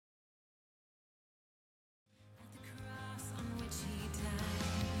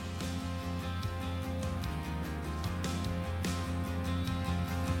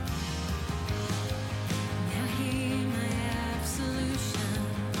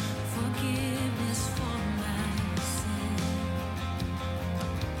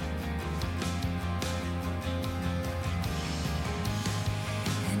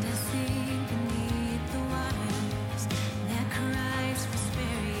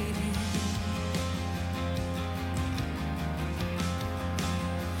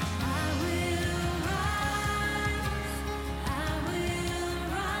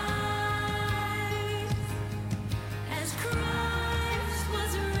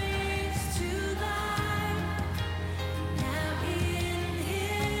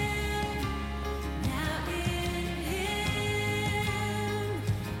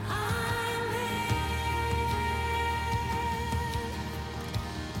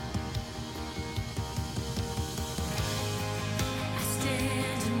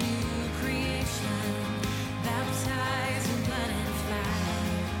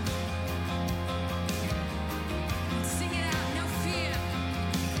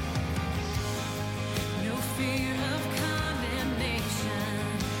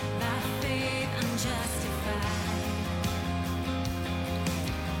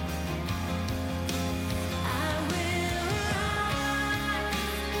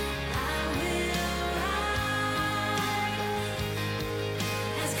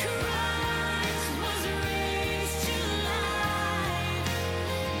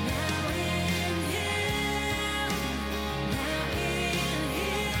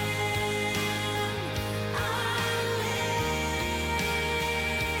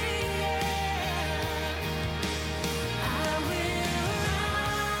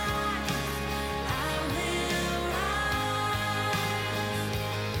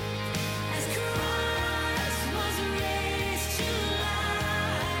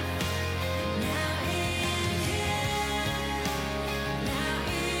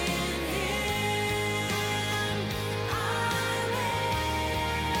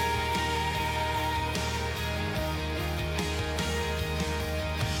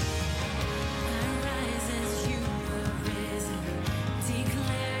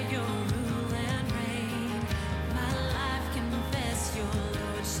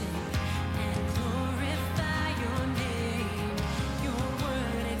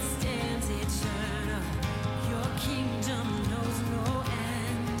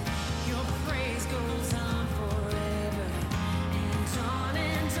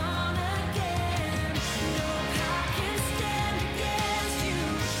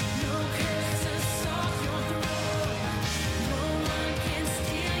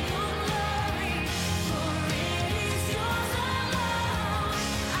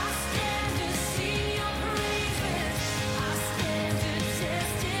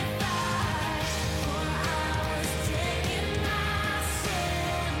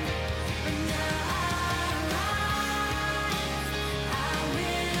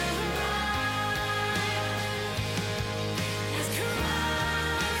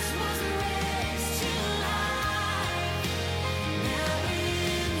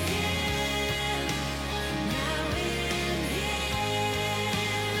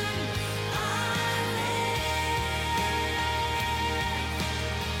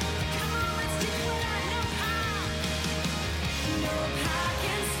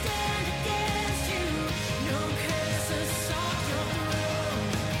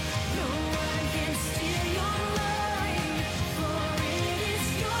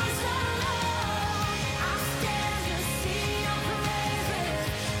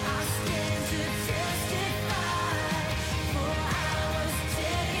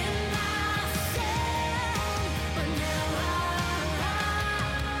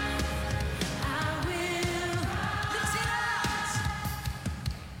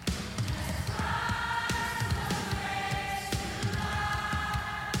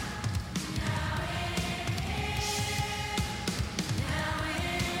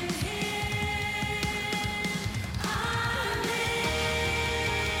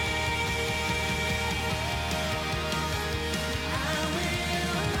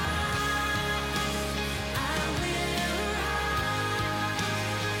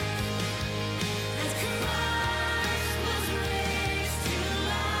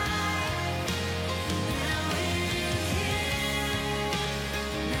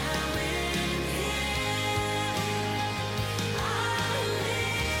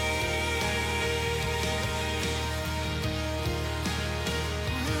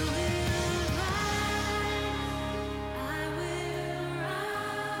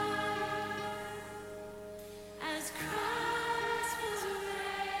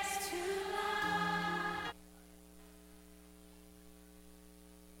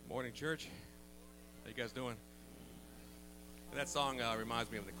Morning, church. How you guys doing? That song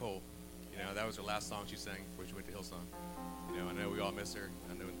reminds me of Nicole. You know, that was her last song she sang before she went to Hillsong. You know, I know we all miss her.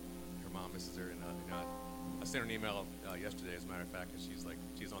 I know her mom misses her. And, you know, I sent her an email yesterday, as a matter of fact, and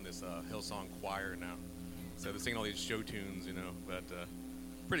she's on this Hillsong choir now. So they're singing all these show tunes, you know, but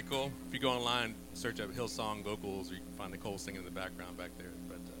pretty cool. If you go online, search up Hillsong vocals, or you can find Nicole singing in the background back there.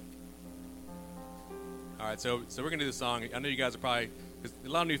 But all right, so we're going to do the song. I know you guys are probably, there's a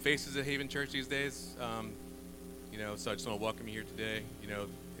lot of new faces at Haven Church these days. You know, so I just want to welcome you here today. You know,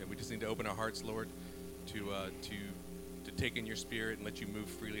 and we just need to open our hearts, Lord, to take in your spirit and let you move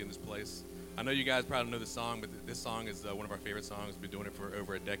freely in this place. I know you guys probably know this song, but this song is one of our favorite songs. We've been doing it for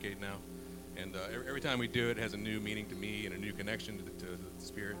over a decade now. And every time we do it, it has a new meaning to me and a new connection to the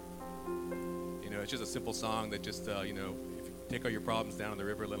Spirit. You know, it's just a simple song that just, you know, if you take all your problems down in the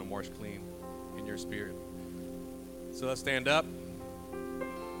river, let them wash clean in your spirit. So let's stand up.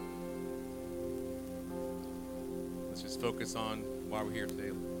 Let's just focus on why we're here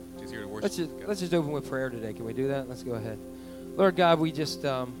today. Just here to worship. Let's just open with prayer today. Can we do that? Let's go ahead. Lord God, we just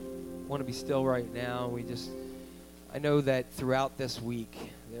want to be still right now. I know that throughout this week,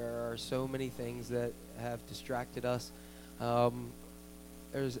 there are so many things that have distracted us.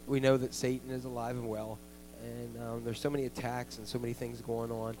 We know that Satan is alive and well, and there's so many attacks and so many things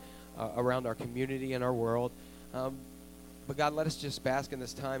going on around our community and our world. But God, let us just bask in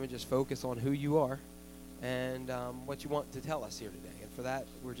this time and just focus on who you are and what you want to tell us here today. And for that,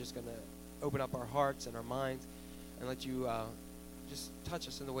 we're just going to open up our hearts and our minds and let you just touch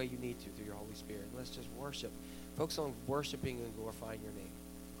us in the way you need to through your Holy Spirit. And let's just worship. Focus on worshiping and glorifying your name.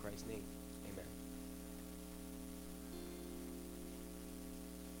 In Christ's name, amen.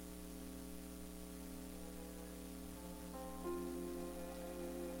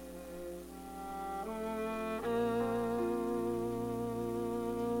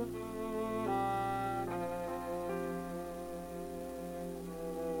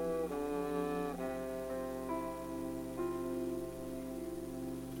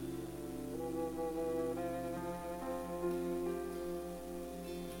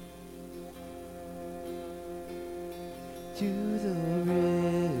 To the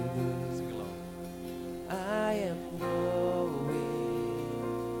river I am going,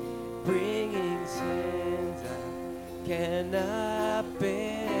 bringing sins I cannot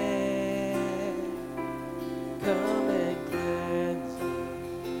bear. Come and cleanse me,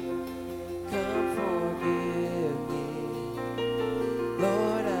 come forgive me.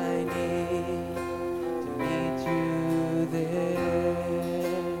 Lord, I need to meet you there.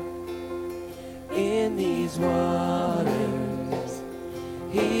 In these waters,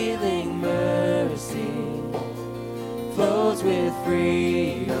 healing mercy flows with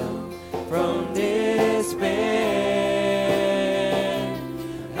freedom from despair.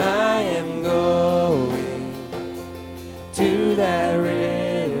 I am going to that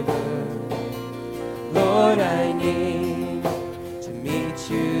river. Lord, I need to meet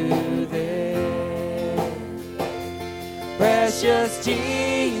you there. Precious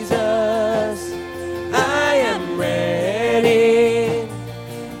Jesus, I am ready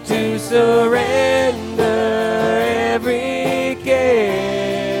to surrender every care.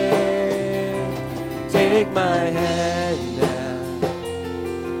 Take my hand now,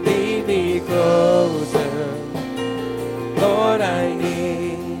 lead me closer. Lord, I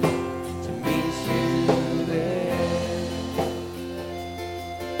need to meet you there.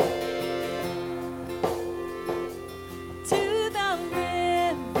 To the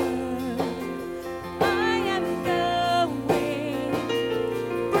river I am going,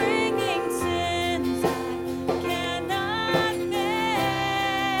 bringing sin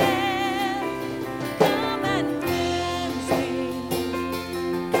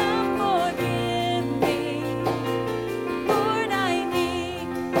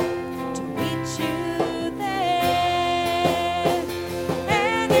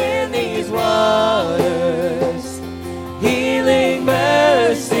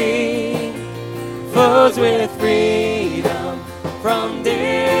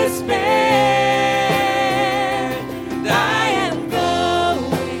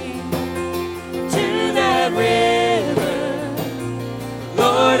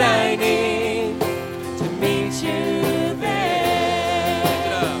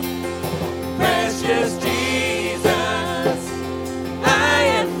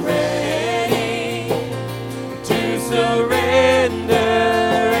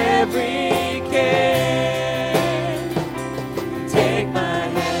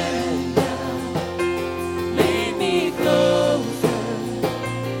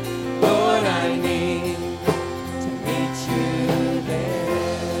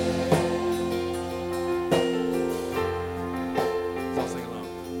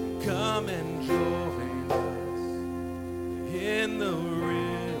Come and join us in the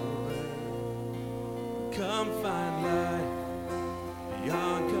river. Come find life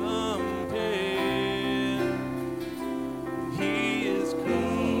beyond compare. He is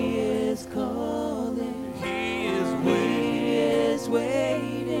calling. He is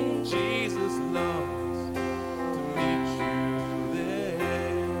waiting. Jesus longs to meet you there.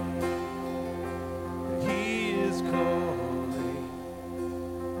 He is calling.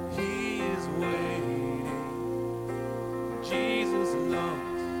 He is waiting. Jesus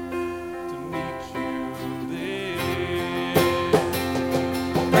longs to meet you there.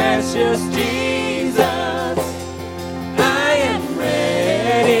 Precious Jesus, I am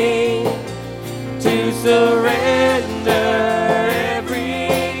ready to surrender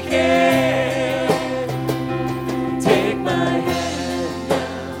every care. Take my hand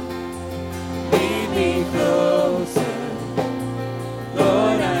now, lead me closer.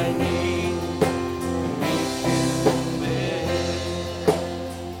 Lord, I need to meet you there.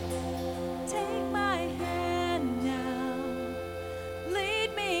 Take my hand now,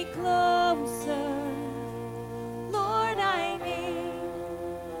 lead me closer. Lord, I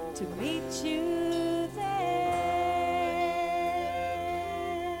need to meet you there.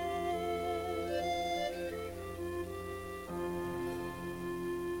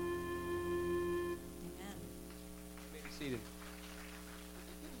 Amen. You may be seated.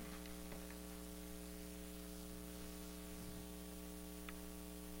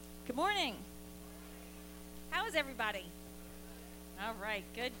 Good morning. How is everybody? All right,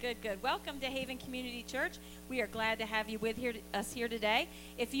 good. Welcome to Haven Community Church. We are glad to have you with us here today.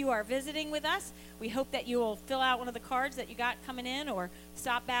 If you are visiting with us, we hope that you will fill out one of the cards that you got coming in, or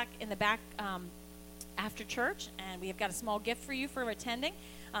stop back in the back after church, and we have got a small gift for you for attending.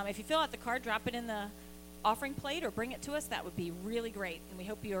 If you fill out the card, drop it in the offering plate or bring it to us. That would be really great, and we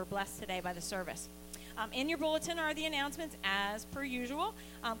hope you are blessed today by the service. In your bulletin are the announcements as per usual.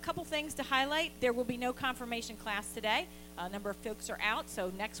 Couple things to highlight. There will be no confirmation class today. A number of folks are out,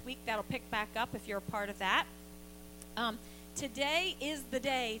 so next week that'll pick back up if you're a part of that. Today is the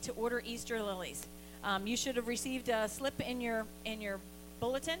day to order Easter lilies. You should have received a slip in your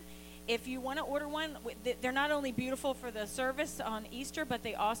bulletin. If you want to order one, they're not only beautiful for the service on Easter, but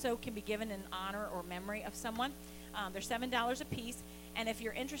they also can be given in honor or memory of someone. They're $7 a piece. And if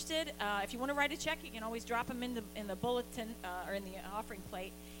you're interested, if you want to write a check, you can always drop them in the bulletin or in the offering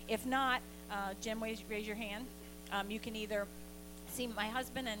plate. If not, Jim, raise your hand. You can either see my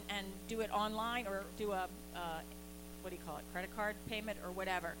husband and do it online, or do a credit card payment or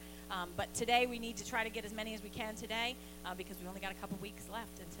whatever. But today we need to try to get as many as we can today because we've only got a couple weeks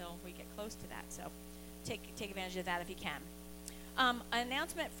left until we get close to that. So take advantage of that if you can. An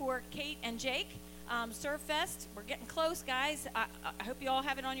announcement for Kate and Jake. Surf Fest, we're getting close, guys. I hope you all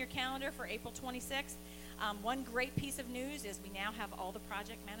have it on your calendar for April 26th. One great piece of news is we now have all the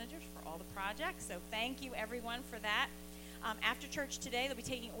project managers for all the projects, so thank you everyone for that. After church today, they'll be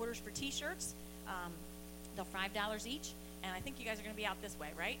taking orders for t-shirts. They're $5 each, and I think you guys are going to be out this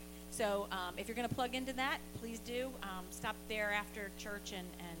way, right? So if you're going to plug into that, please do. Stop there after church and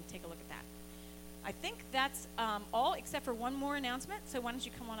take a look at that. I think that's all except for one more announcement. So why don't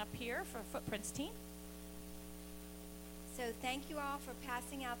you come on up here for Footprints team. So thank you all for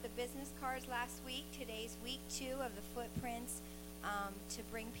passing out the business cards last week. Today's week 2 of the Footprints to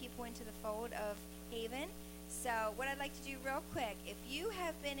bring people into the fold of Haven. So what I'd like to do real quick, if you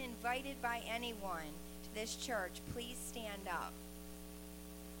have been invited by anyone to this church, please stand up.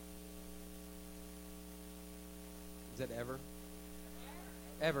 Is that ever?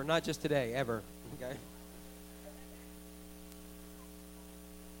 Ever, not just today, ever. Okay.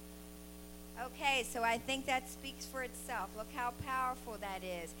 Okay, so I think that speaks for itself. Look how powerful that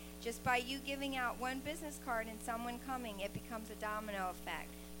is. Just by you giving out one business card and someone coming, it becomes a domino effect.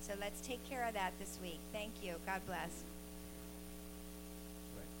 So let's take care of that this week. Thank you. God bless.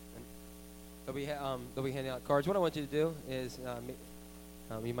 Right. And they'll be handing out cards. What I want you to do is,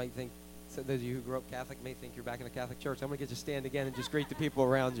 you might think, so those of you who grew up Catholic may think you're back in a Catholic church. I'm going to get you to stand again and just greet the people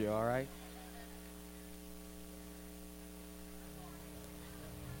around you, all right?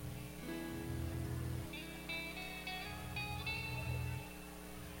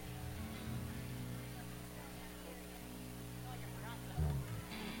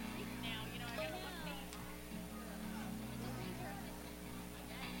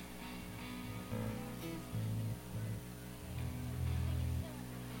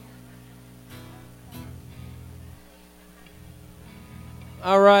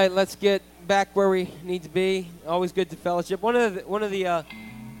 All right, let's get back where we need to be. Always good to fellowship. One of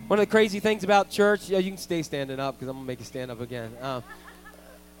the crazy things about church, yeah, you can stay standing up because I'm gonna make you stand up again.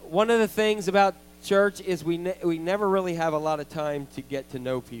 one of the things about church is we never really have a lot of time to get to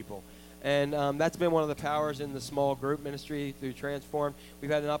know people. And that's been one of the powers in the small group ministry through Transform.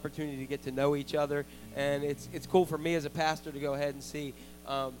 We've had an opportunity to get to know each other. And it's cool for me as a pastor to go ahead and see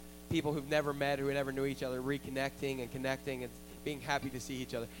people who've never met, who never knew each other, reconnecting and connecting and being happy to see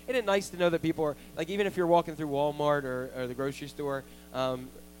each other. Isn't it nice to know that people are, like, even if you're walking through Walmart or the grocery store,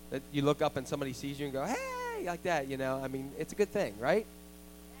 that you look up and somebody sees you and go, hey, like that, you know. I mean, it's a good thing, right?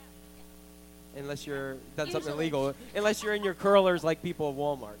 Unless you're done something illegal. Unless you're in your curlers like people at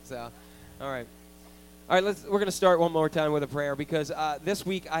Walmart. So, all right. We're going to start one more time with a prayer because this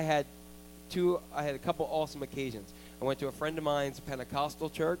week I had a couple awesome occasions. I went to a friend of mine's Pentecostal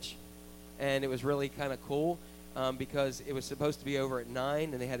church, and it was really kind of cool because it was supposed to be over at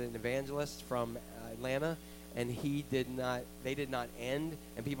 9, and they had an evangelist from Atlanta, and they did not end,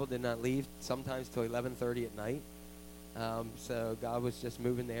 and people did not leave sometimes till 11:30 at night. So God was just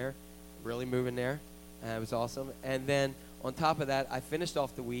moving there, really moving there. It was awesome. And then on top of that, I finished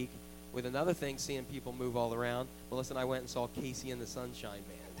off the week with another thing, seeing people move all around. Melissa and I went and saw Casey and the Sunshine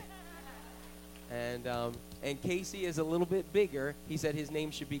Band. And Casey is a little bit bigger. He said his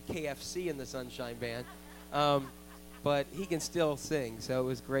name should be KFC and the Sunshine Band. But he can still sing, so it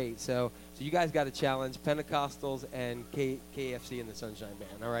was great. So you guys got a challenge, Pentecostals and KFC and the Sunshine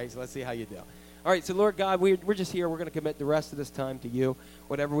Band. All right, so let's see how you do. All right, so Lord God, we're just here. We're going to commit the rest of this time to you.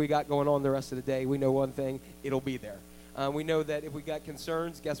 Whatever we got going on the rest of the day, we know one thing, it'll be there. We know that if we got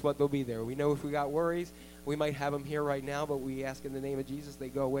concerns, guess what? They'll be there. We know if we got worries, we might have them here right now, but we ask in the name of Jesus they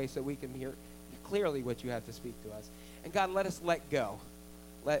go away so we can hear clearly what you have to speak to us. And God, let us let go.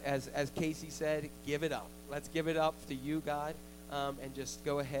 As Casey said, give it up. Let's give it up to you, God, and just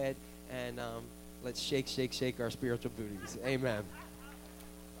go ahead and let's shake our spiritual booties. Amen.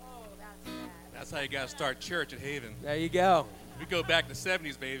 That's how you got to start church at Haven. There you go. We go back to the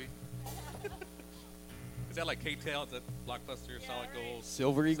 70s, baby. Is that like K-Tel? Is that Blockbuster, Solid Gold?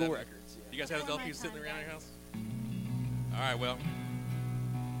 Silver Eagle 70s? Records. Yeah. You guys have those LPs sitting around your house? All right, well,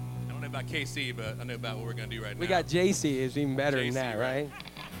 I don't know about KC, but I know about what we're going to do right now. We got JC. Is even better than JC, that, right?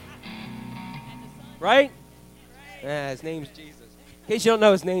 right? Right? Yeah, his name's Jesus. In case you don't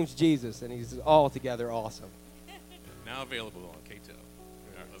know, his name's Jesus, and he's altogether awesome. Now available on K-Tel.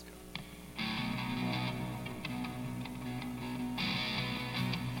 All right, let's go.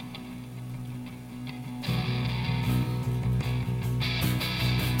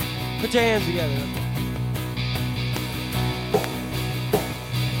 Put your hands together.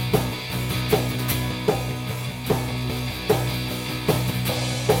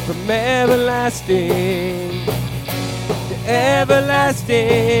 From everlasting to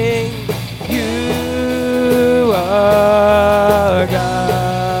everlasting, you are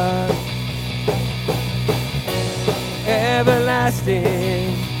God.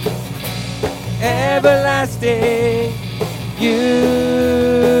 Everlasting, everlasting,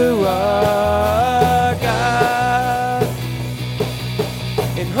 you are God.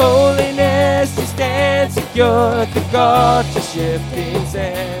 In holiness you stand secure, the God to shifting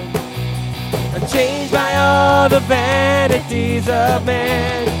sand, unchanged by all the vanities of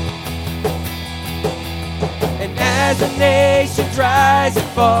man. And as the nations rise and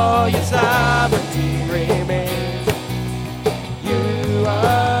fall, your sovereignty remains. You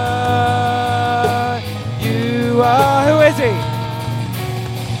are, who is he?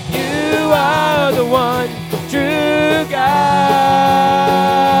 You are the one true God.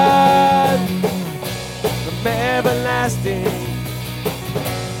 From everlasting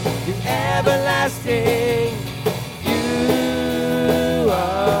to everlasting, you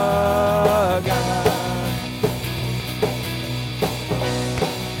are God.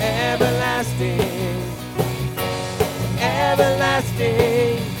 Everlasting,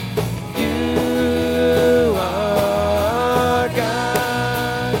 everlasting, you are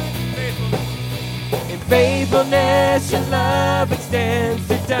God. In faithfulness your love extends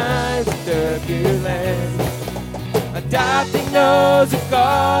to times of turbulence, adopting those who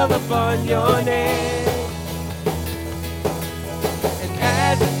call upon your name. And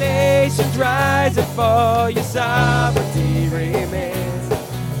as the nations rise and fall, your sovereignty remains.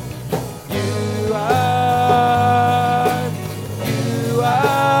 You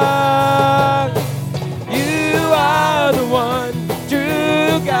are the one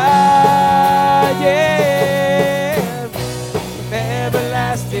true God, yeah. From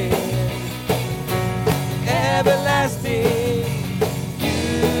everlasting, everlasting,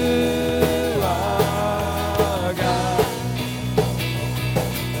 you are God.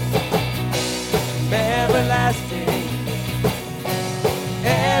 From everlasting,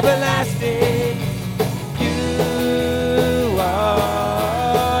 everlasting, you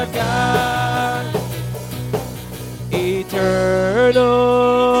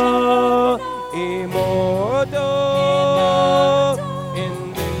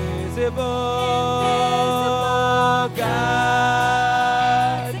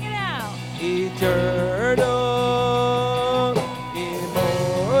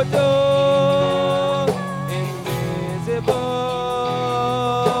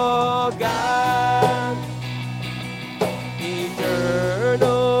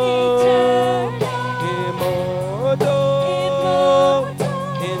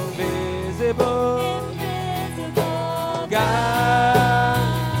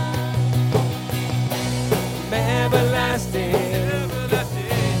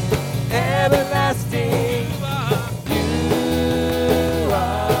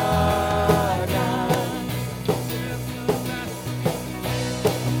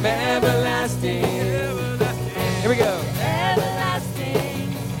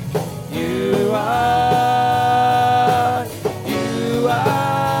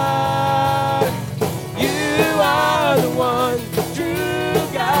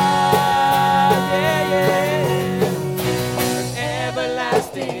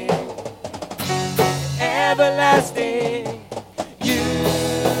everlasting, everlasting.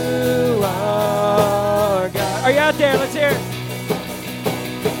 You are God. Are you out there? Let's hear it.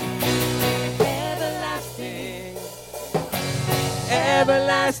 Everlasting,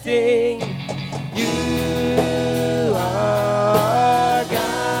 everlasting. You are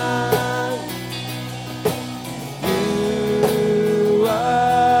God. You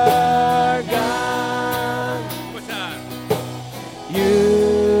are God. One time.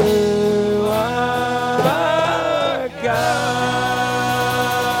 You are God.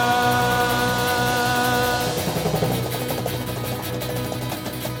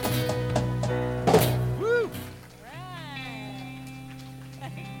 Woo! Right.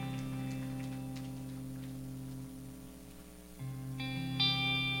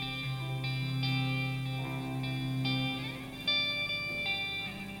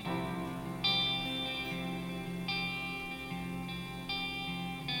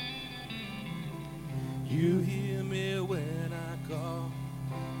 You hear me when I call.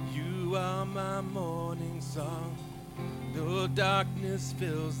 You are my morning song. Though darkness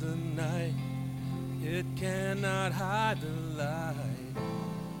fills the night, it cannot hide the light.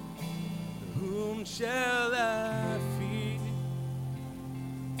 Whom shall I fear?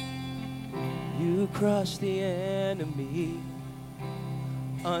 You crush the enemy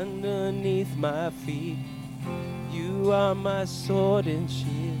underneath my feet. You are my sword and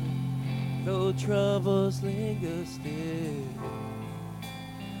shield, though troubles linger still.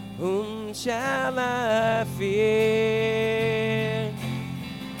 Whom shall I fear?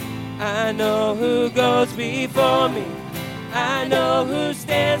 I know who goes before me. I know who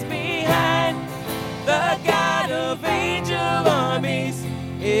stands behind. The God of angel armies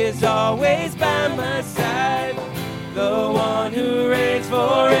is always by my side. The one who reigns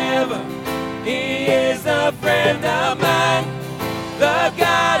forever, he is a friend of mine. The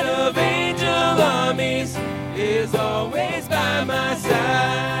God of angel armies is always by my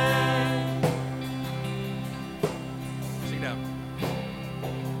side. Sing now.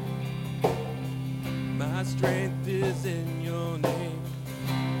 My strength is in your name,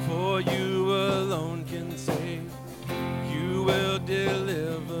 for you alone can save. You will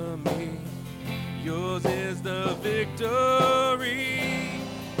deliver me. Yours is the victory.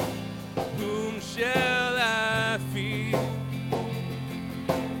 Whom shall I fear?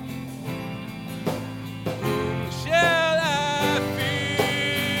 Whom shall I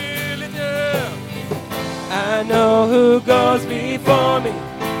fear? Lift it up. I know who goes before me.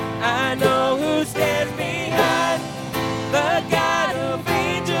 I know who stands behind. The God of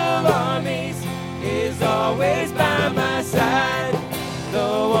angel armies is always by my side.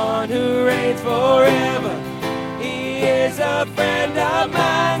 The one who reigns forever, he is a friend of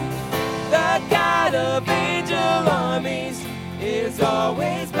mine. The God of angel armies is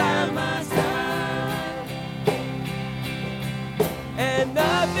always by my side. And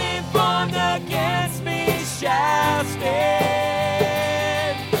nothing formed against me shall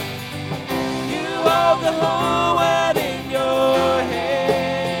stand. You hold the whole world in your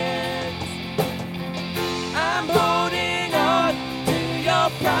hands. I'm holding on to your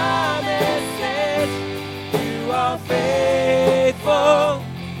promises. You are faithful.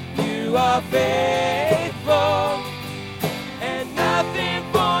 You are faithful. And nothing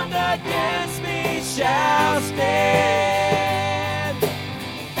formed against me shall stand.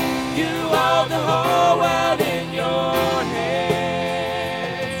 You hold the whole world in your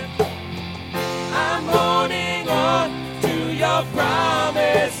hands. I'm holding on to your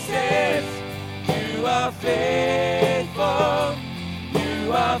promises. You are faithful.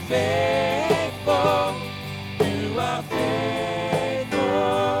 You are faithful. You are faithful.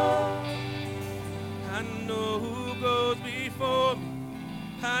 I know who goes before me.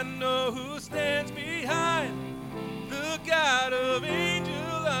 I know who stands behind. The God of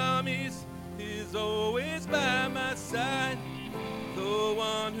angel armies is always by my side. The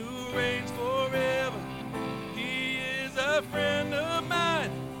one who reigns forever, he is a friend of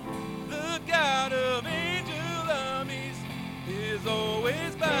mine. The God of angel armies is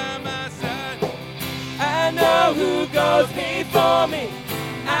always by my side. I know who goes before me.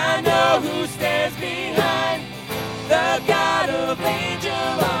 I know who stands behind. The God of angel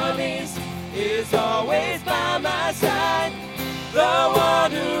armies is always by my side. The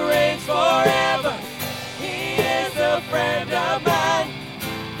one who reigns forever, he is a friend of mine.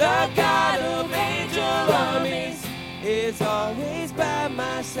 The God of angel armies is always by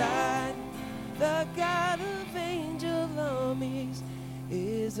my side. The God of angel armies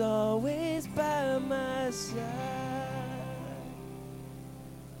is always by my side.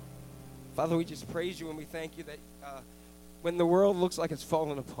 Father, we just praise you and we thank you that when the world looks like it's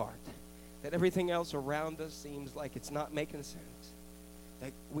falling apart, that everything else around us seems like it's not making sense,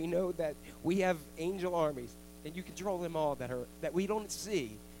 that we know that we have angel armies, and you control them all that we don't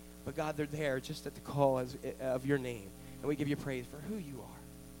see, but God, they're there just at the call of your name. And we give you praise for who you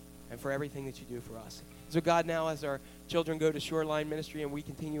are and for everything that you do for us. So God, now as our children go to Shoreline Ministry and we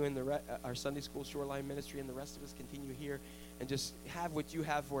continue in our Sunday school Shoreline Ministry, and the rest of us continue here and just have what you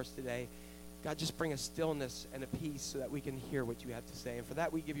have for us today, God, just bring a stillness and a peace so that we can hear what you have to say. And for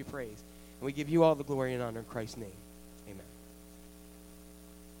that, we give you praise. And we give you all the glory and honor in Christ's name. Amen.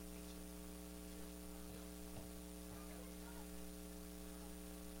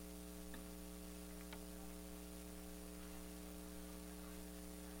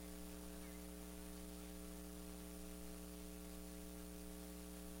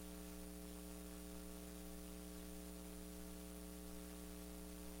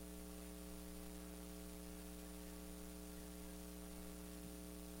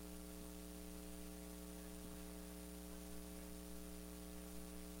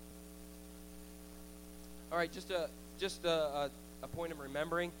 All right, just a point of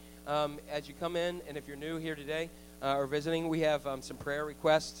remembering. As you come in, and if you're new here today or visiting, we have some prayer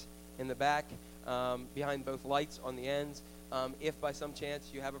requests in the back behind both lights on the ends. If by some chance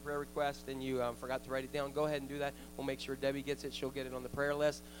you have a prayer request and you forgot to write it down, go ahead and do that. We'll make sure Debbie gets it. She'll get it on the prayer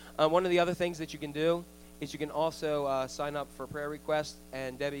list. One of the other things that you can do is you can also sign up for prayer requests,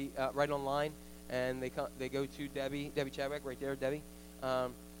 and Debbie right online, and they go to Debbie Chadwick, right there, Debbie,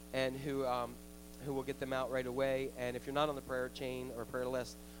 and who will get them out right away. And if you're not on the prayer chain or prayer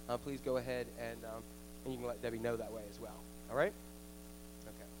list, please go ahead and you can let Debbie know that way as well. All right?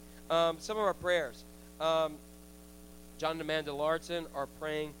 Okay. Some of our prayers. John and Amanda Larson are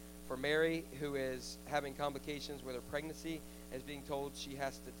praying for Mary, who is having complications with her pregnancy and is being told she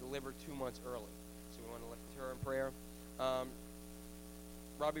has to deliver 2 months early. So we want to lift her in prayer.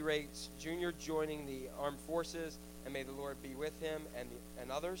 Robbie Ray Jr. joining the armed forces, and may the Lord be with him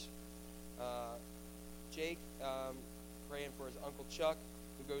and others. Jake praying for his Uncle Chuck,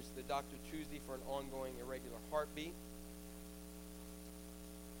 who goes to the doctor Tuesday for an ongoing irregular heartbeat.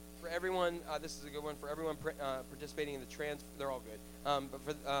 For everyone, this is a good one, for everyone participating in the they're all good, but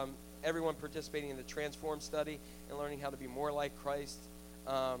for everyone participating in the Transform study and learning how to be more like Christ.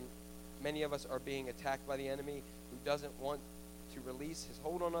 Many of us are being attacked by the enemy, who doesn't want to release his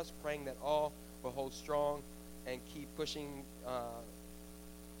hold on us, praying that all will hold strong and keep pushing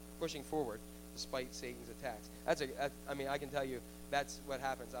forward despite Satan's attacks. I can tell you that's what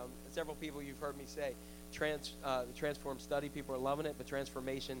happens. Several people you've heard me say, the Transform study, people are loving it, but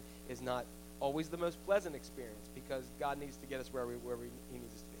transformation is not always the most pleasant experience, because God needs to get us where he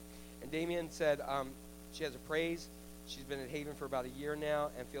needs us to be. And Damien said she has a praise. She's been at Haven for about a year now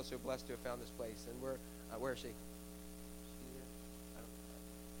and feels so blessed to have found this place. And where is she?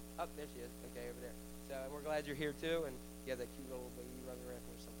 Oh, there she is. Okay, over there. So we're glad you're here too, and you have that cute little baby running around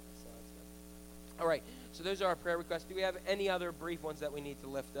or something. So that's good. All right. So those are our prayer requests. Do we have any other brief ones that we need to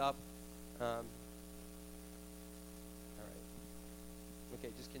lift up? All right. Okay.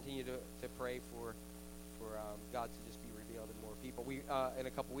 Just continue to pray for God to just be revealed to more people. We in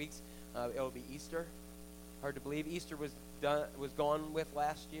a couple weeks it'll be Easter. Hard to believe Easter was gone with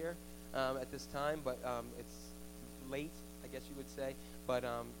last year at this time, but it's late, I guess you would say. But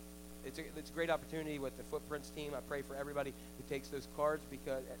it's a great opportunity with the Footprints team. I pray for everybody who takes those cards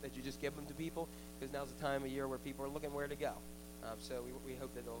that you just give them to people, because now's the time of year where people are looking where to go. So we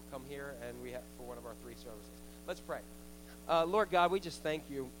hope that they'll come here and we have for one of our 3 services. Let's pray. Lord God, we just thank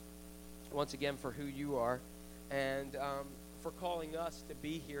you once again for who you are, and for calling us to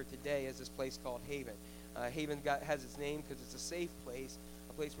be here today as this place called Haven. Haven has its name because it's a safe place,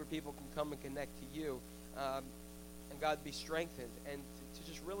 a place where people can come and connect to you, and God, be strengthened and to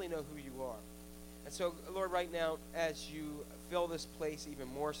just really know who you are. And so, Lord, right now, as you fill this place even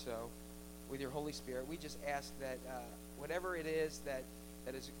more so with your Holy Spirit, we just ask that whatever it is that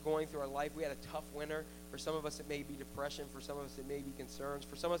is going through our life, we had a tough winter. For some of us, it may be depression. For some of us, it may be concerns.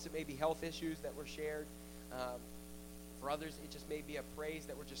 For some of us, it may be health issues that were shared. For others, it just may be a praise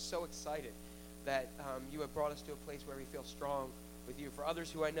that we're just so excited that you have brought us to a place where we feel strong with you. For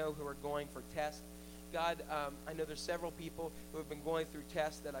others who I know who are going for tests, God, I know there's several people who have been going through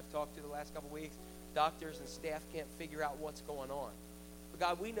tests that I've talked to the last couple weeks. Doctors and staff can't figure out what's going on. But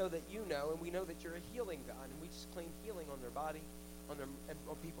God, we know that you know, and we know that you're a healing God, and we just claim healing on their body, on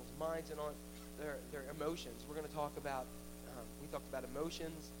people's minds, and on their emotions. We're going to talk about, we talked about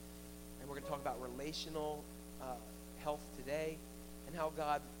emotions, and we're going to talk about relational health today, and how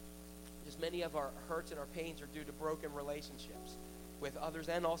God, just many of our hurts and our pains are due to broken relationships with others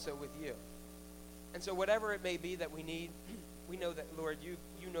and also with you. And so whatever it may be that we need, we know that, Lord, you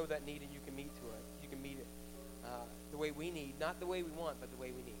know that need and you can meet to it. You can meet it the way we need, not the way we want, but the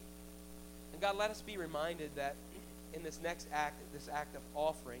way we need. And God, let us be reminded that in this next act, this act of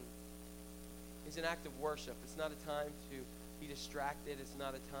offering, is an act of worship. It's not a time to be distracted. It's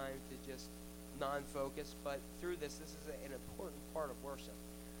not a time to just non-focus. But through this is an important part of worship,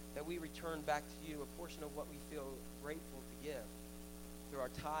 that we return back to you a portion of what we feel grateful to give. Through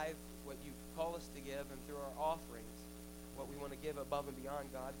our tithe, what you call us to give, and through our offerings, what we want to give above and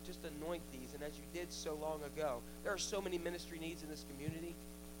beyond, God. Just anoint these. And as you did so long ago, there are so many ministry needs in this community.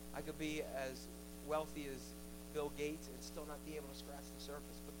 I could be as wealthy as Bill Gates and still not be able to scratch the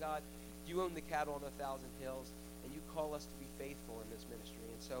surface. But God, you own the cattle on 1,000 hills, and you call us to be faithful in this ministry.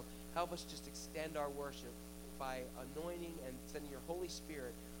 And so help us just extend our worship by anointing and sending your Holy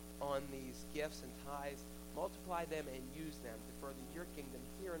Spirit on these gifts and tithes. Multiply them and use them to further your kingdom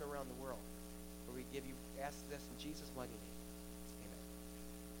here and around the world. For we ask this in Jesus' mighty name. Amen.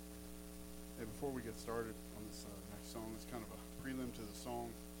 Hey, before we get started on this next song, it's kind of a prelim to the song,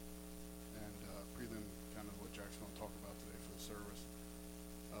 and prelim kind of what Jack's going to talk about today for the service.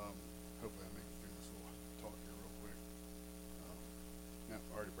 Hopefully I make it through this little talk here real quick. No,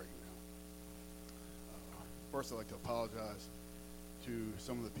 already breaking down. First, I'd like to apologize to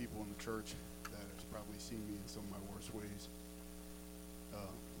some of the people in the church that have probably seen me in some of my worst ways.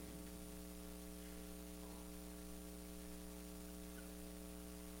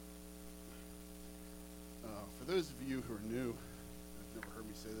 For those of you who are new, have never heard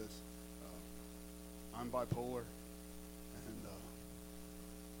me say this, I'm bipolar, and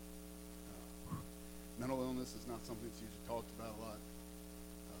mental illness is not something that's usually talked about a lot.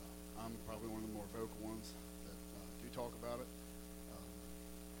 I'm probably one of the more vocal ones that do talk about it.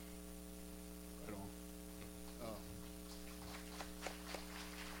 Right on.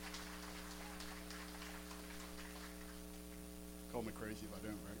 Call me crazy if I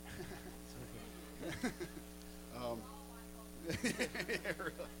don't, right? Yeah,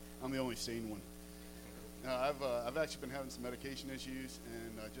 really. I'm the only sane one. I've actually been having some medication issues,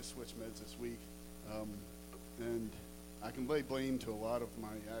 and I just switched meds this week. And I can lay blame to a lot of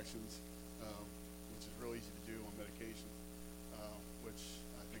my actions, which is real easy to do on medication, which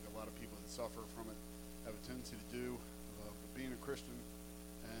I think a lot of people that suffer from it have a tendency to do. Being a Christian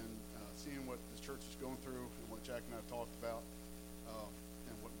and seeing what this church is going through and what Jack and I have talked about,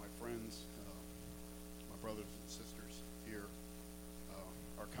 and what my friends, my brothers and sisters here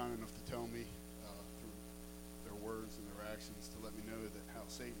are kind enough to tell me through their words and their actions to let me know that how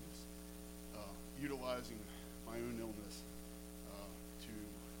Satan is utilizing my own illness to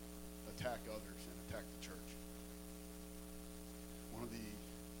attack others and attack the church. One of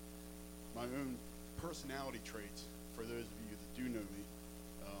my own personality traits, for those of you that do know me,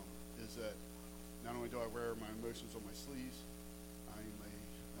 is that not only do I wear my emotions on my sleeves, I'm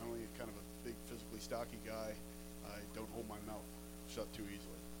not only kind of a big physically stocky guy, I don't hold my mouth shut too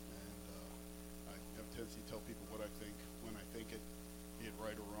easily. And I have a tendency to tell people what I think when I think it, be it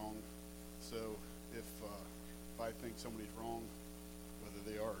right or wrong. So if I think somebody's wrong, whether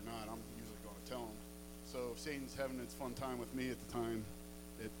they are or not, I'm usually going to tell them. So if Satan's having its fun time with me at the time,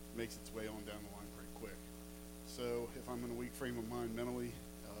 it makes its way on down the line pretty quick. So if I'm in a weak frame of mind mentally,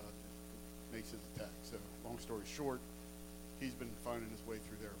 it makes his attack. So long story short, he's been finding his way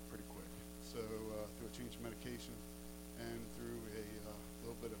through there pretty quick. So through a change of medication and through a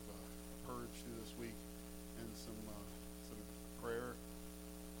little bit of a purge through this week and some prayer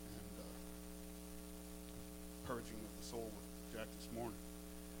and purging of the soul with Jack this morning,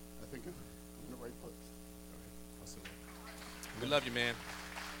 I think I'm in the right place. All right. Awesome. We love you, man.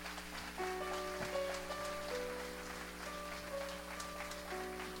 All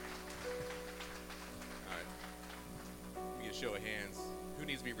right. Let me get a show of hands. Who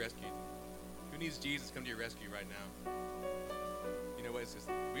needs to be rescued? Who needs Jesus to come to your rescue right now? You know what? It's just,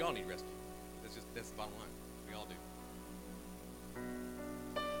 we all need rescue. That's the bottom line. We all do.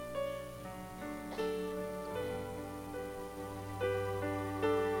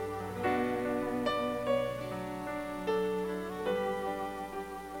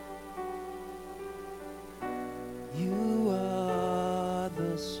 You are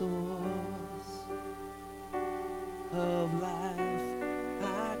the source of life.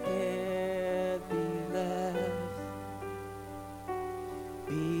 I can't be left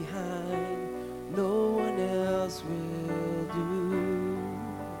behind. No one else will do.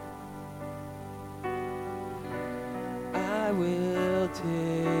 I will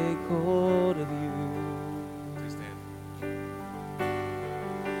take hold of you. Please stand.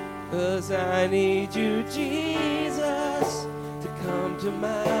 'Cause I need you, Jesus, to come to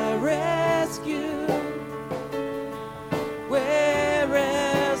my rescue. Where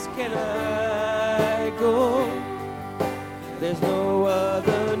else can I go? There's no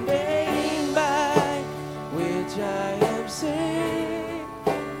other name by which I am saved.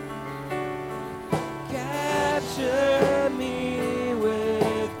 Capture me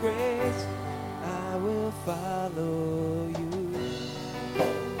with grace, I will follow you.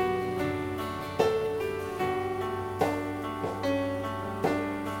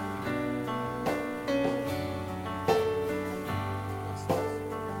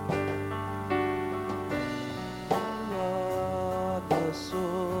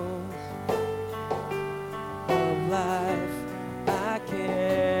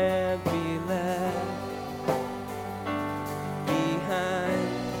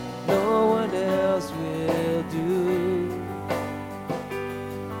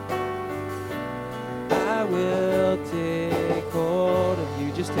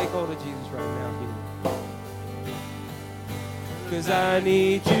 I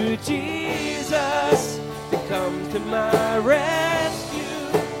need you, Jesus, to come to my rescue.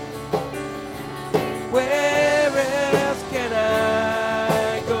 Where else can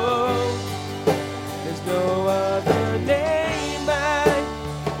I go? There's no other name by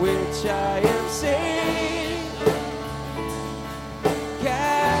which I am saved.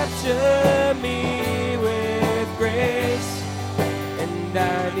 Capture me with grace, and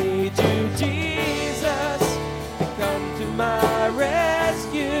I need you, Jesus, to come to my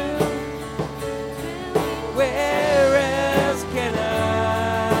rescue. Where else can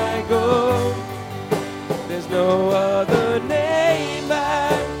I go? There's no other name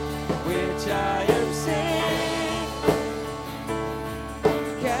by which I am saved.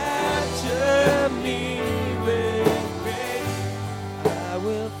 Capture me with grace, I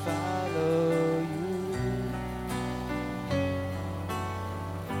will follow you.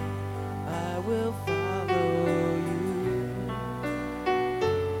 I will follow you.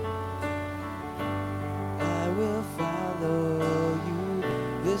 I will follow you.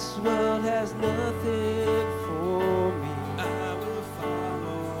 This world has nothing for me. I will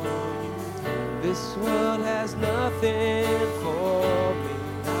follow you. This world has nothing for me.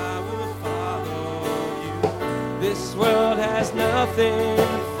 I will follow you. This world has nothing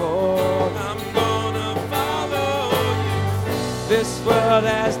for me. I'm gonna follow you. This world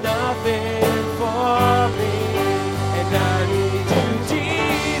has nothing for me. And I need you,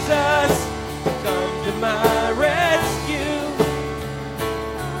 Jesus, come to my rescue.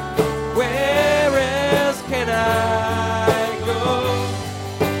 Where else can I go?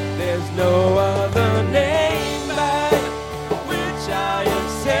 There's no other name by which I am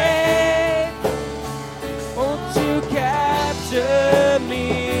saved. Won't you capture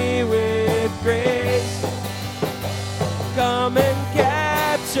me with grace? Come and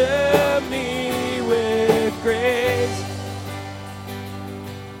capture me with grace.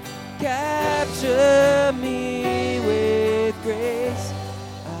 Capture me with grace.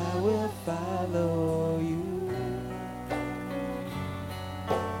 I will follow you.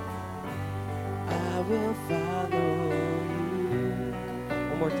 I will follow you.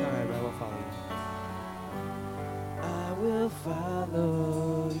 One more time, I will follow you. I will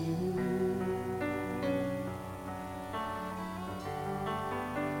follow you.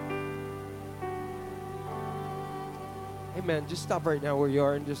 Amen. Just stop right now where you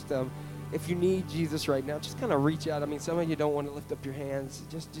are and just, if you need Jesus right now, just kind of reach out. I mean, some of you don't want to lift up your hands.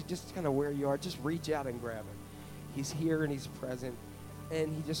 Just kind of where you are, just reach out and grab him. He's here and he's present,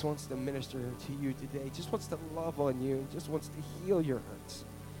 and he just wants to minister to you today. Just wants to love on you. Just wants to heal your hurts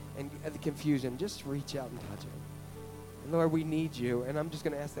and the confusion. Just reach out and touch him. And Lord, we need you, and I'm just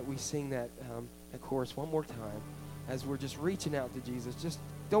going to ask that we sing that chorus one more time as we're just reaching out to Jesus. Just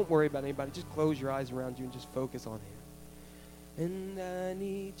don't worry about anybody. Just close your eyes around you and just focus on him. And I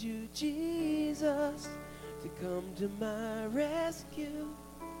need you, Jesus, to come to my rescue.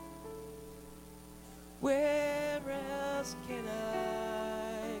 Where else can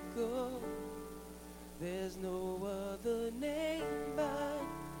I go? There's no other name by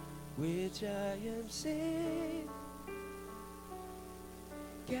which I am saved.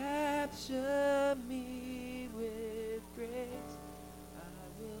 Capture me with grace.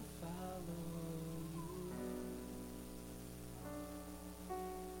 I will follow you.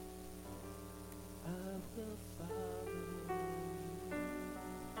 I will follow you.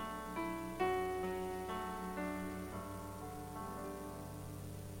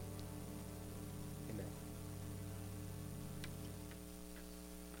 Amen.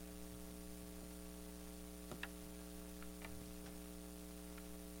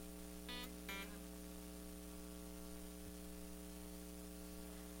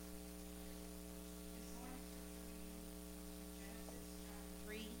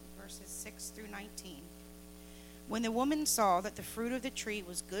 verses 6 through 19. When the woman saw that the fruit of the tree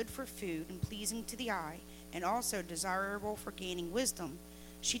was good for food and pleasing to the eye, and also desirable for gaining wisdom,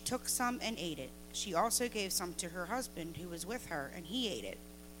 she took some and ate it. She also gave some to her husband who was with her, and he ate it.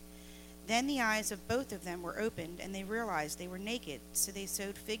 Then the eyes of both of them were opened, and they realized they were naked, so they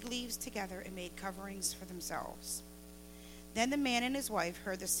sewed fig leaves together and made coverings for themselves. Then the man and his wife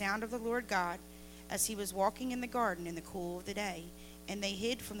heard the sound of the Lord God as he was walking in the garden in the cool of the day, and they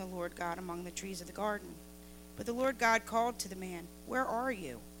hid from the Lord God among the trees of the garden. But the Lord God called to the man, "Where are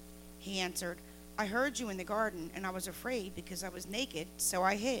you?" He answered, "I heard you in the garden, and I was afraid because I was naked, so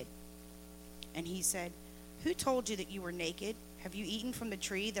I hid." And he said, "Who told you that you were naked? Have you eaten from the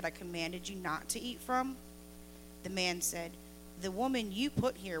tree that I commanded you not to eat from?" The man said, "The woman you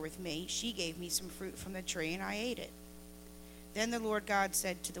put here with me, she gave me some fruit from the tree, and I ate it." Then the Lord God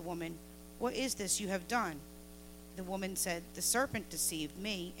said to the woman, "What is this you have done?" The woman said, "The serpent deceived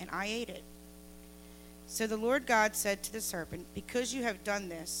me, and I ate it." So the Lord God said to the serpent, "Because you have done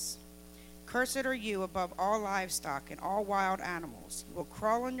this, cursed are you above all livestock and all wild animals. You will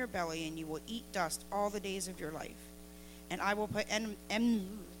crawl on your belly, and you will eat dust all the days of your life. And I will put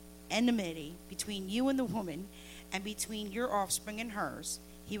enmity between you and the woman, and between your offspring and hers.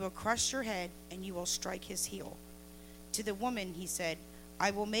 He will crush your head, and you will strike his heel." To the woman he said,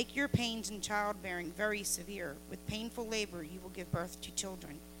 "I will make your pains in childbearing very severe. With painful labor you will give birth to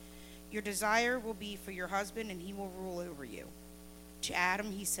children. Your desire will be for your husband, and he will rule over you." To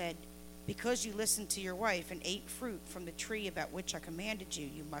Adam he said, "Because you listened to your wife and ate fruit from the tree about which I commanded you,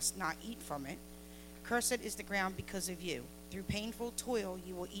 you must not eat from it. Cursed is the ground because of you. Through painful toil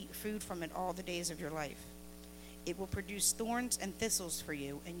you will eat food from it all the days of your life. It will produce thorns and thistles for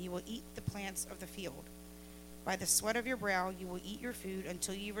you, and you will eat the plants of the field. By the sweat of your brow you will eat your food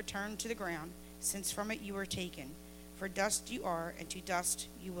until you return to the ground, since from it you were taken. For dust you are, and to dust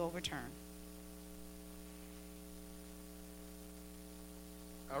you will return."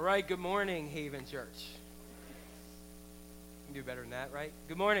 All right, good morning, Haven Church. You can do better than that, right?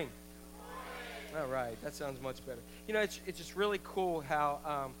 Good morning. Good morning. All right, that sounds much better. You know, it's just really cool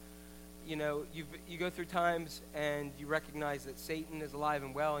how, you know, you go through times and you recognize that Satan is alive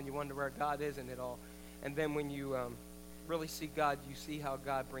and well, and you wonder where God is in it all. And then when you really see God, you see how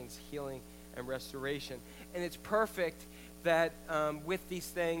God brings healing and restoration. And it's perfect that with these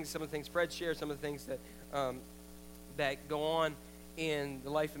things, some of the things Fred shared, some of the things that go on in the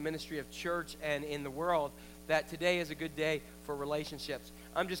life and ministry of church and in the world, that today is a good day for relationships.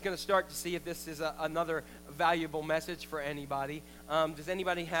 I'm just going to start to see if this is another valuable message for anybody. Does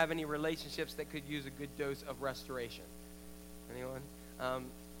anybody have any relationships that could use a good dose of restoration? Anyone?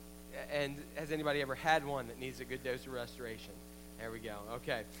 And has anybody ever had one that needs a good dose of restoration? There we go.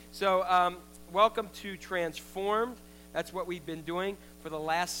 Okay. So welcome to Transformed. That's what we've been doing for the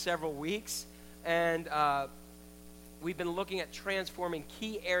last several weeks. And we've been looking at transforming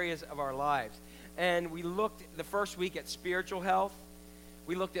key areas of our lives. And we looked the first week at spiritual health.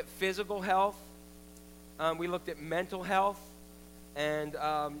 We looked at physical health. We looked at mental health. And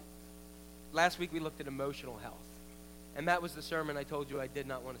last week we looked at emotional health. And that was the sermon I told you I did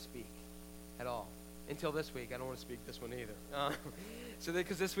not want to speak at all. Until this week. I don't want to speak this one either.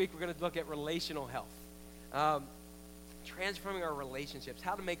 Because this week we're going to look at relational health. Transforming our relationships.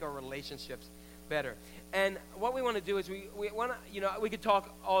 How to make our relationships better. And what we want to do is we want to, you know, we could talk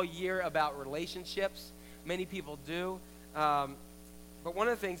all year about relationships. Many people do. But one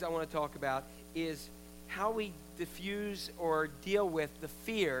of the things I want to talk about is how we diffuse or deal with the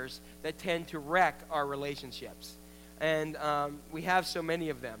fears that tend to wreck our relationships. And we have so many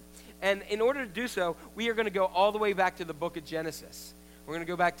of them. And in order to do so, we are going to go all the way back to the book of Genesis. We're going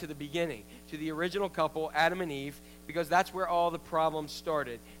to go back to the beginning, to the original couple, Adam and Eve, because that's where all the problems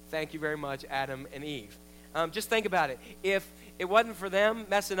started. Thank you very much, Adam and Eve. Just think about it. If it wasn't for them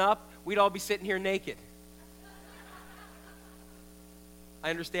messing up, we'd all be sitting here naked. I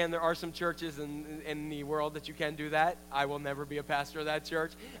understand there are some churches in the world that you can do that. I will never be a pastor of that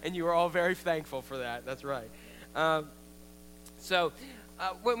church, and you are all very thankful for that. That's right. So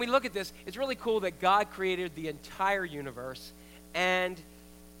when we look at this, it's really cool that God created the entire universe, and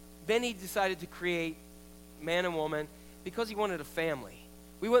then he decided to create man and woman because he wanted a family.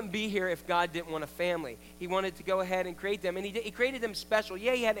 We wouldn't be here if God didn't want a family. He wanted to go ahead and create them, and he created them special.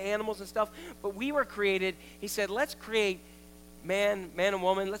 Yeah, he had animals and stuff, but we were created. He said, let's create man and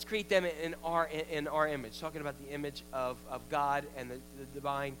woman. Let's create them in our image, talking about the image of God and the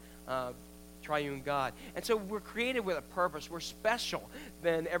divine triune God. And so we're created with a purpose. We're special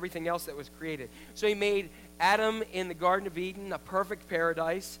than everything else that was created. So he made Adam in the Garden of Eden, a perfect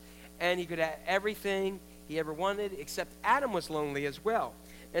paradise, and he could have everything he ever wanted, except Adam was lonely as well.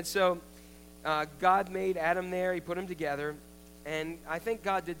 And so God made Adam there. He put them together. And I think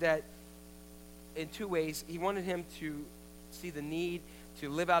God did that in two ways. He wanted him to see the need to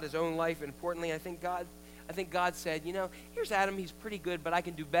live out his own life. And importantly, I think God said, you know, here's Adam. He's pretty good, but I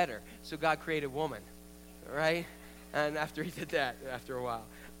can do better. So God created woman, right? And after he did that, after a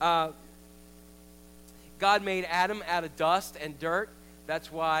while, God made Adam out of dust and dirt.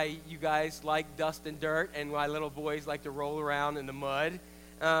 That's why you guys like dust and dirt, and why little boys like to roll around in the mud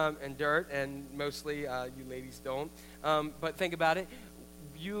and dirt, and mostly you ladies don't. But think about it.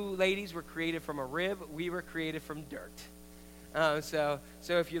 You ladies were created from a rib. We were created from dirt. So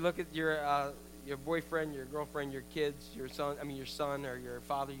if you look at your boyfriend, your girlfriend, your kids, your son or your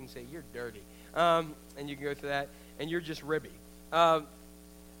father, you can say, you're dirty. And you can go through that, and you're just ribby.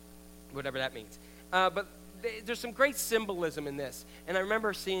 Whatever that means. But there's some great symbolism in this. And I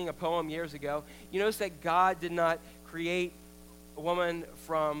remember seeing a poem years ago. You notice that God did not create a woman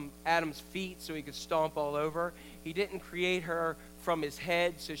from Adam's feet so he could stomp all over. He didn't create her from his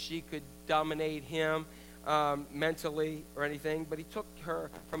head so she could dominate him mentally or anything. But he took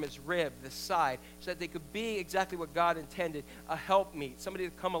her from his rib, the side, so that they could be exactly what God intended, a helpmeet, somebody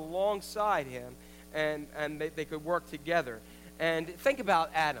to come alongside him, and they could work together. And think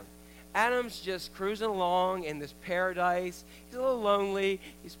about Adam. Adam's just cruising along in this paradise. He's a little lonely.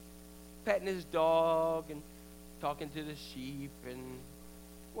 He's petting his dog and talking to the sheep and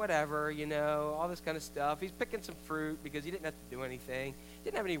whatever, you know, all this kind of stuff. He's picking some fruit because he didn't have to do anything.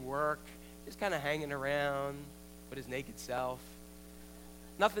 Didn't have any work. Just kind of hanging around with his naked self.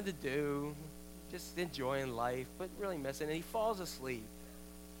 Nothing to do. Just enjoying life, but really missing. And he falls asleep.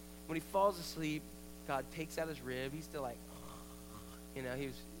 When he falls asleep, God takes out his rib. He's still like, you know,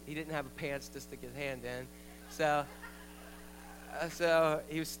 he didn't have a pants to stick his hand in. So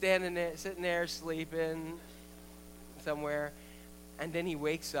he was standing there, sitting there, sleeping somewhere. And then he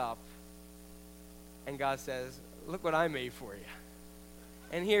wakes up, and God says, look what I made for you.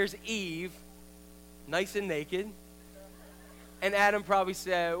 And here's Eve, nice and naked. And Adam probably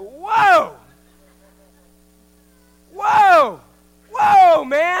said, whoa! Whoa! Whoa,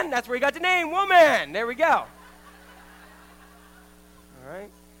 man! That's where he got the name, woman. There we go. All right.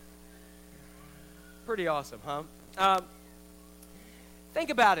 Pretty awesome, huh?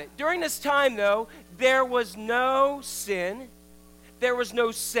 Think about it. During this time, though, there was no sin. There was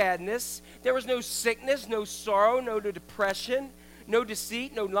no sadness. There was no sickness, no sorrow, no depression, no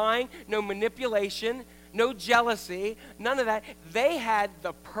deceit, no lying, no manipulation, no jealousy, none of that. They had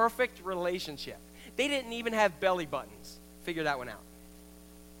the perfect relationship. They didn't even have belly buttons. Figure that one out.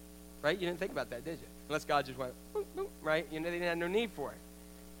 Right? You didn't think about that, did you? Unless God just went, boop, boop, right? You know, they didn't have no need for it.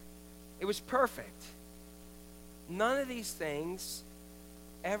 It was perfect. None of these things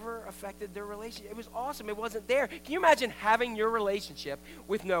ever affected their relationship. It was awesome. It wasn't there. Can you imagine having your relationship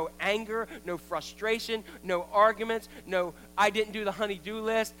with no anger, no frustration, no arguments, no I didn't do the honey-do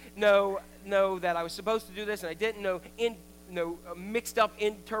list, no that I was supposed to do this and I didn't, no mixed up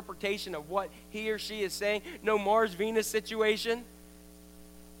interpretation of what he or she is saying, no Mars-Venus situation?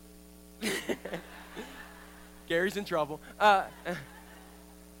 Gary's in trouble.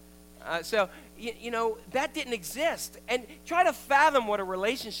 So, you know, that didn't exist. And try to fathom what your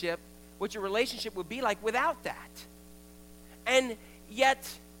relationship would be like without that. And yet,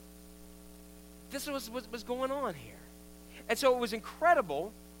 this was what was going on here. And so it was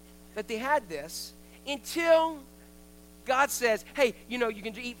incredible that they had this until God says, hey, you know, you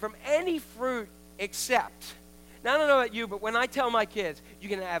can eat from any fruit except. Now, I don't know about you, but when I tell my kids, you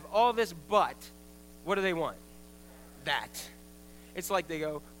can have all this but, what do they want? That. It's like they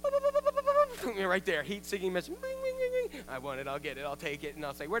go, right there, heat-seeking mission. I want it, I'll get it, I'll take it, and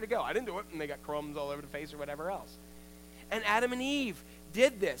I'll say, where'd it go? I didn't do it, and they got crumbs all over the face or whatever else. And Adam and Eve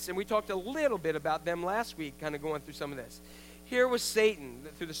did this, and we talked a little bit about them last week, kind of going through some of this. Here was Satan,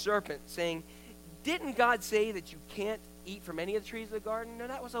 through the serpent, saying, didn't God say that you can't eat from any of the trees of the garden? No,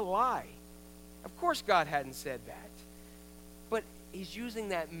 that was a lie. Of course God hadn't said that. But he's using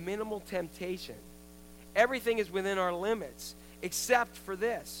that minimal temptation. Everything is within our limits, except for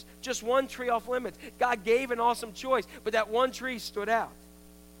this. Just one tree off limits. God gave an awesome choice, but that one tree stood out.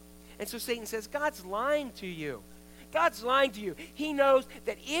 And so Satan says, God's lying to you. God's lying to you. He knows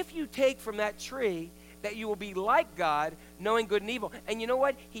that if you take from that tree, that you will be like God, knowing good and evil. And you know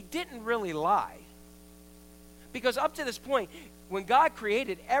what? He didn't really lie. Because up to this point, when God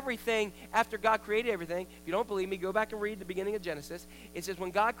created everything, after God created everything, if you don't believe me, go back and read the beginning of Genesis. It says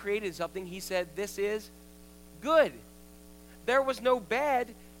when God created something, he said, this is good. There was no bad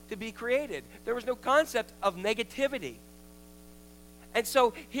to be created. There was no concept of negativity. And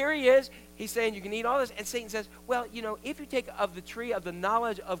so here he is. He's saying you can eat all this. And Satan says, well, if you take of the tree of the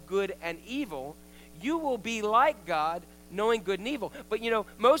knowledge of good and evil, you will be like God, knowing good and evil. But,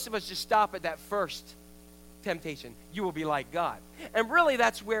 most of us just stop at that first temptation. You will be like God. And really,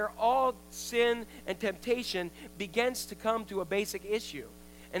 that's where all sin and temptation begins to come to a basic issue.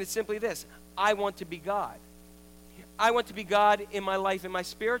 And it's simply this: I want to be God. I want to be God in my life, in my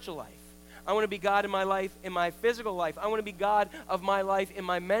spiritual life. I want to be God in my life, in my physical life. I want to be God of my life, in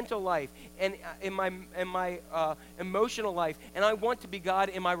my mental life, and in my emotional life. And I want to be God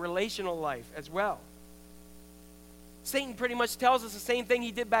in my relational life as well. Satan pretty much tells us the same thing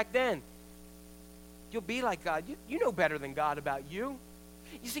he did back then. You'll be like God. You know better than God about you.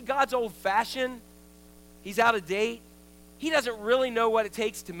 You see, God's old-fashioned. He's out of date. He doesn't really know what it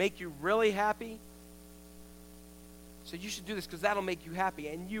takes to make you really happy. So you should do this because that'll make you happy,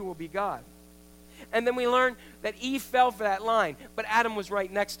 and you will be God. And then we learn that Eve fell for that line, but Adam was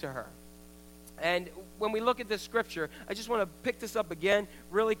right next to her. And when we look at this scripture, I just want to pick this up again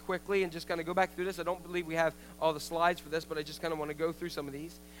really quickly and just kind of go back through this. I don't believe we have all the slides for this, but I just kind of want to go through some of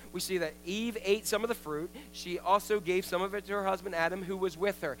these. We see that Eve ate some of the fruit. She also gave some of it to her husband Adam, who was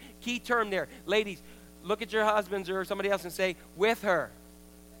with her. Key term there. Ladies, look at your husbands or somebody else and say, with her.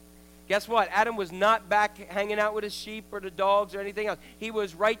 Guess what? Adam was not back hanging out with his sheep or the dogs or anything else. He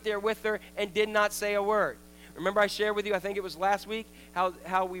was right there with her and did not say a word. Remember I shared with you, I think it was last week,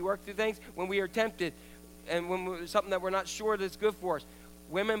 how we work through things? When we are tempted and when something that we're not sure that's good for us,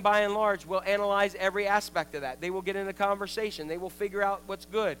 women by and large will analyze every aspect of that. They will get in a conversation. They will figure out what's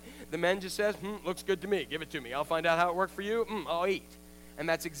good. The men just says, looks good to me. Give it to me. I'll find out how it worked for you. I'll eat. And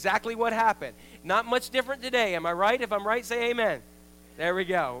that's exactly what happened. Not much different today. Am I right? If I'm right, say amen. There we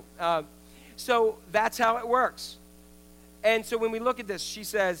go. So that's how it works. And so when we look at this, she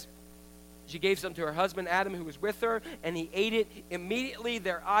says, she gave some to her husband Adam, who was with her, and he ate it. Immediately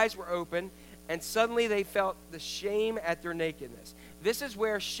their eyes were open, and suddenly they felt the shame at their nakedness. This is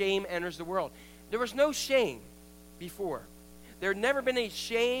where shame enters the world. There was no shame before. There had never been any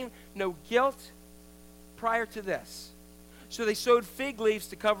shame, no guilt prior to this. So they sewed fig leaves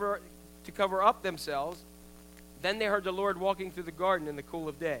to cover up themselves. Then they heard the Lord walking through the garden in the cool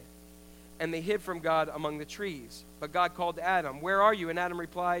of day. And they hid from God among the trees. But God called to Adam, "Where are you?" And Adam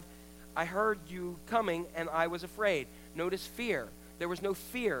replied, "I heard you coming, and I was afraid." Notice fear. There was no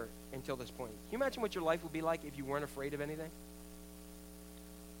fear until this point. Can you imagine what your life would be like if you weren't afraid of anything?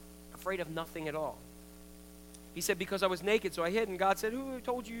 Afraid of nothing at all. He said, "Because I was naked, so I hid." And God said, "Who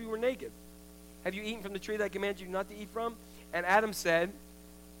told you you were naked? Have you eaten from the tree that I commanded you not to eat from?" And Adam said,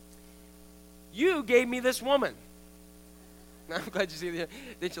 "You gave me this woman." I'm glad you see that.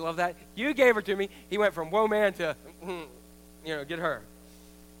 Didn't you love that? You gave her to me. He went from whoa man to, get her.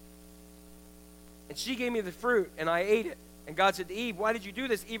 And she gave me the fruit, and I ate it. And God said to Eve, "Why did you do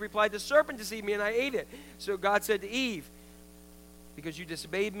this?" Eve replied, "The serpent deceived me, and I ate it." So God said to Eve, "Because you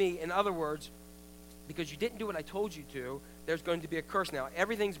disobeyed me," in other words, because you didn't do what I told you to, there's going to be a curse now.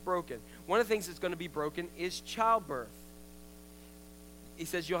 Everything's broken. One of the things that's going to be broken is childbirth. He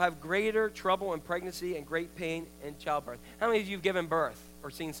says you'll have greater trouble in pregnancy and great pain in childbirth. How many of you have given birth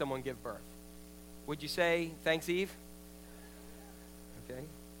or seen someone give birth? Would you say, thanks, Eve? Okay.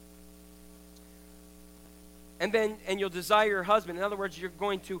 And you'll desire your husband. In other words, you're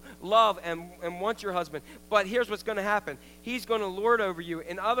going to love and want your husband. But here's what's going to happen. He's going to lord over you.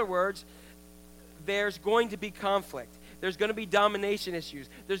 In other words, there's going to be conflict. There's going to be domination issues.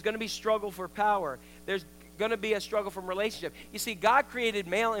 There's going to be struggle for power. There's going to be a struggle from relationship. You see, God created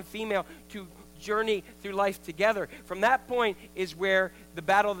male and female to journey through life together. From that point is where the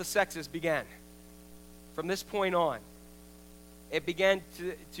battle of the sexes began. From this point on, it began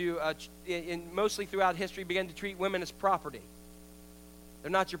mostly throughout history, began to treat women as property.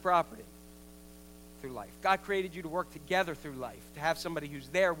 They're not your property through life. God created you to work together through life, to have somebody who's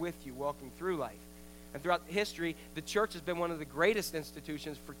there with you walking through life. And throughout history, the church has been one of the greatest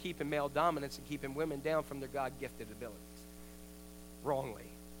institutions for keeping male dominance and keeping women down from their God-gifted abilities. Wrongly.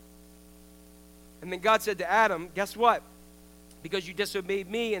 And then God said to Adam, guess what? Because you disobeyed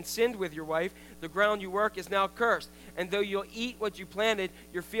me and sinned with your wife, the ground you work is now cursed. And though you'll eat what you planted,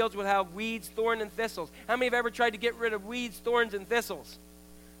 your fields will have weeds, thorns, and thistles. How many have ever tried to get rid of weeds, thorns, and thistles?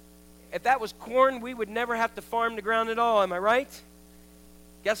 If that was corn, we would never have to farm the ground at all. Am I right?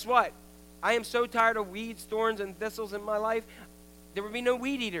 Guess what? I am so tired of weeds, thorns, and thistles in my life. There would be no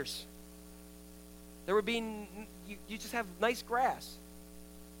weed eaters. There would be, you just have nice grass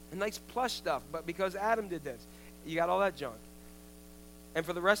and nice plush stuff. But because Adam did this, you got all that junk. And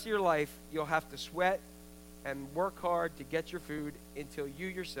for the rest of your life, you'll have to sweat and work hard to get your food until you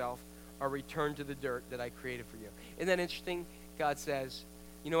yourself are returned to the dirt that I created for you. Isn't that interesting? God says,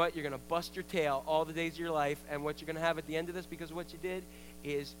 you know what? You're going to bust your tail all the days of your life, and what you're going to have at the end of this because of what you did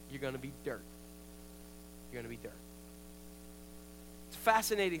is you're going to be dirt. You're going to be dirt. It's a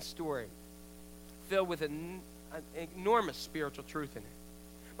fascinating story filled with an enormous spiritual truth in it.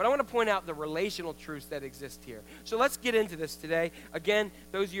 But I want to point out the relational truths that exist here. So let's get into this today. Again,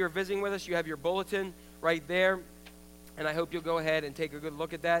 those of you who are visiting with us, you have your bulletin right there, and I hope you'll go ahead and take a good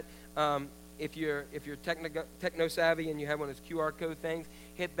look at that. If you're techno savvy and you have one of those QR code things,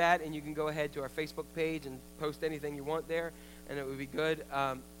 hit that, and you can go ahead to our Facebook page and post anything you want there, and it would be good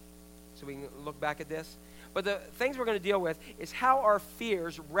so we can look back at this. But the things we're going to deal with is how our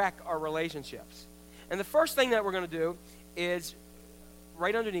fears wreck our relationships. And the first thing that we're going to do is,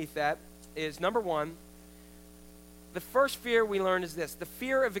 right underneath that, is number one, the first fear we learn is this, the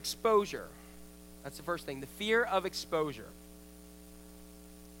fear of exposure. That's the first thing, the fear of exposure.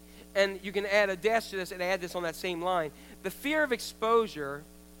 And you can add a dash to this and add this on that same line. The fear of exposure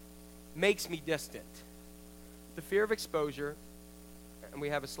makes me distant. The fear of exposure, and we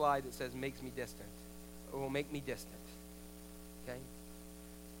have a slide that says makes me distant. It will make me distant. Okay?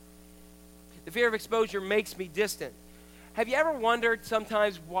 The fear of exposure makes me distant. Have you ever wondered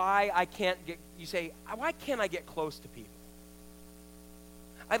sometimes why I can't get, you say, why can't I get close to people?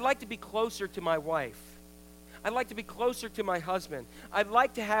 I'd like to be closer to my wife. I'd like to be closer to my husband. I'd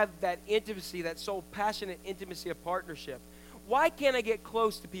like to have that intimacy, that soul passionate intimacy of partnership. Why can't I get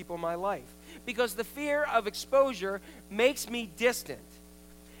close to people in my life? Because the fear of exposure makes me distant.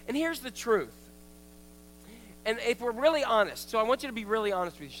 And here's the truth. And if we're really honest, so I want you to be really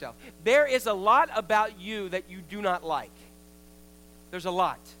honest with yourself. There is a lot about you that you do not like. There's a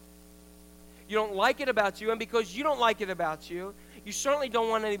lot. You don't like it about you, and because you don't like it about you, you certainly don't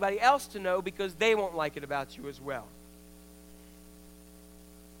want anybody else to know because they won't like it about you as well.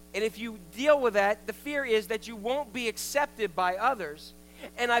 And if you deal with that, the fear is that you won't be accepted by others.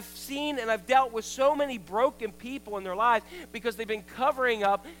 And I've seen and I've dealt with so many broken people in their lives because they've been covering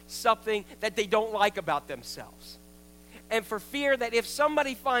up something that they don't like about themselves. And for fear that if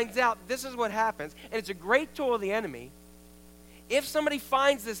somebody finds out, this is what happens, and it's a great tool of the enemy, if somebody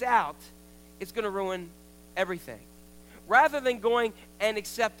finds this out, it's going to ruin everything. Rather than going and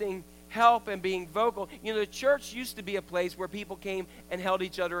accepting help and being vocal, you know, the church used to be a place where people came and held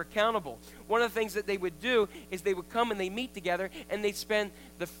each other accountable. One of the things that they would do is they would come and they meet together and they'd spend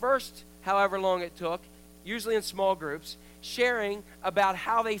the first however long it took, usually in small groups, sharing about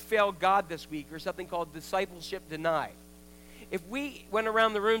how they failed God this week, or something called discipleship denied. If we went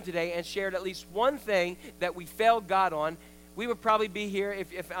around the room today and shared at least one thing that we failed God on, we would probably be here,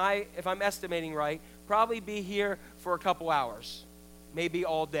 if I'm estimating right, probably be here for a couple hours, maybe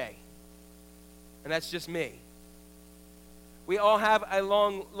all day. And that's just me. We all have a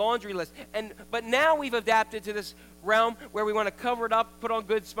long laundry list. But now we've adapted to this realm where we want to cover it up, put on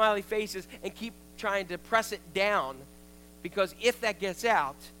good smiley faces, and keep trying to press it down, because if that gets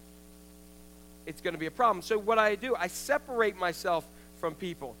out, it's going to be a problem. So what I do, I separate myself from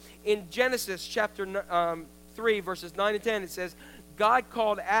people. In Genesis chapter 3, verses 9 and 10, it says, God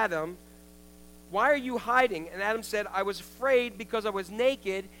called Adam, "Why are you hiding?" And Adam said, "I was afraid because I was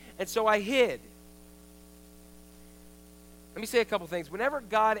naked, and so I hid." Let me say a couple things. Whenever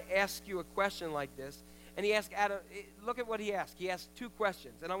God asks you a question like this, and he asked Adam, look at what he asked. He asked two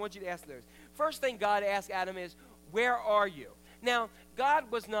questions, and I want you to ask those. First thing God asked Adam is, "Where are you?" Now,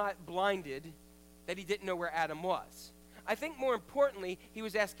 God was not blinded that he didn't know where Adam was. I think more importantly, he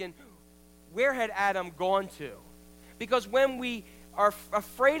was asking, where had Adam gone to? Because when we are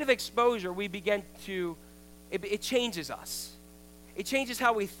afraid of exposure, we begin to, it changes us. It changes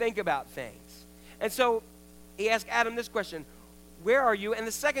how we think about things. And so he asked Adam this question, where are you? And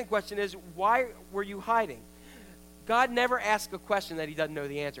the second question is, why were you hiding? God never asked a question that he doesn't know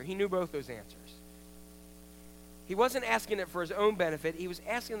the answer. He knew both those answers. He wasn't asking it for his own benefit. He was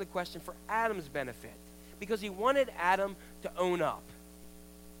asking the question for Adam's benefit, because he wanted Adam to own up.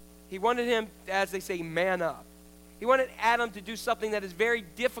 He wanted him, as they say, man up. He wanted Adam to do something that is very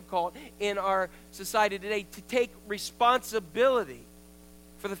difficult in our society today, to take responsibility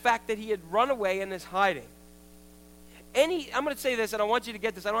for the fact that he had run away and is hiding. I'm going to say this, and I want you to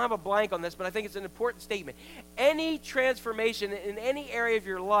get this. I don't have a blank on this, but I think it's an important statement. Any transformation in any area of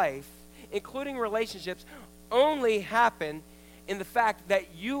your life, including relationships, only happen in the fact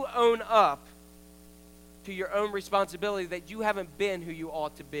that you own up to your own responsibility, that you haven't been who you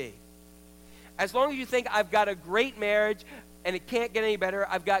ought to be. As long as you think, I've got a great marriage and it can't get any better,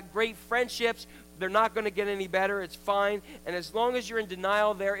 I've got great friendships, they're not going to get any better, it's fine, and as long as you're in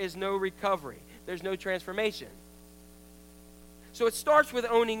denial, there is no recovery. There's no transformation. So it starts with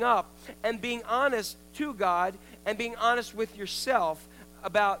owning up and being honest to God and being honest with yourself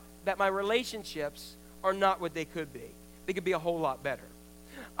about that my relationships are not what they could be. They could be a whole lot better.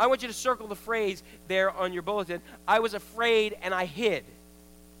 I want you to circle the phrase there on your bulletin, I was afraid and I hid.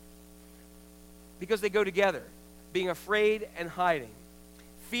 Because they go together, being afraid and hiding.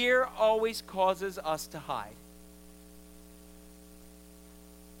 Fear always causes us to hide.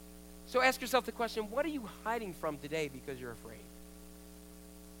 So ask yourself the question, what are you hiding from today because you're afraid?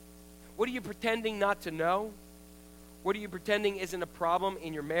 What are you pretending not to know? What are you pretending isn't a problem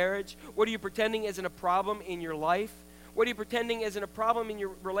in your marriage? What are you pretending isn't a problem in your life? What are you pretending isn't a problem in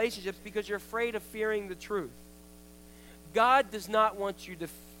your relationships because you're afraid of fearing the truth? God does not want you to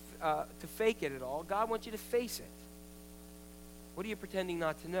fake it at all. God wants you to face it. What are you pretending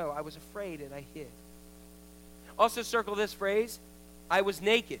not to know? I was afraid and I hid. Also circle this phrase, I was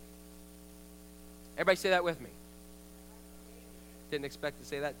naked. Everybody say that with me. Didn't expect to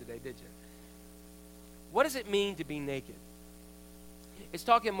say that today, did you? What does it mean to be naked? It's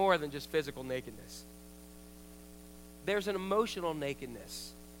talking more than just physical nakedness. There's an emotional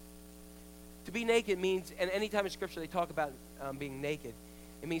nakedness. To be naked means, and anytime in Scripture they talk about being naked,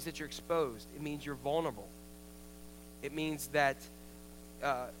 it means that you're exposed. It means you're vulnerable. It means that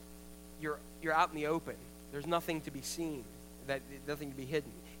you're out in the open. There's nothing to be seen, nothing to be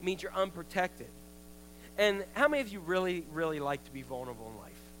hidden. It means you're unprotected. And how many of you really, really like to be vulnerable in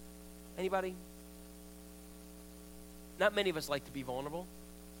life? Anybody? Not many of us like to be vulnerable.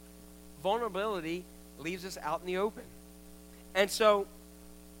 Vulnerability leaves us out in the open. And so,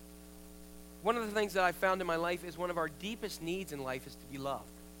 one of the things that I found in my life is one of our deepest needs in life is to be loved.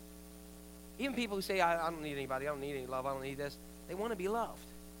 Even people who say, I don't need anybody, I don't need any love, I don't need this, they want to be loved.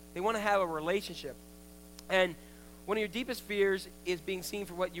 They want to have a relationship. And one of your deepest fears is being seen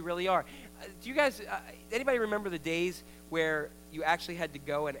for what you really are. Do you guys, anybody remember the days where you actually had to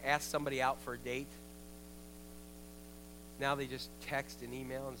go and ask somebody out for a date? Now they just text and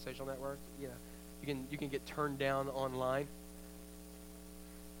email and social network. You know, you can get turned down online.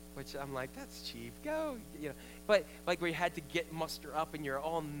 Which I'm like, that's cheap. Go, you know. But like where you had to get muster up and you're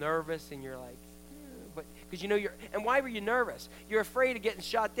all nervous and you're like, but because you know and why were you nervous? You're afraid of getting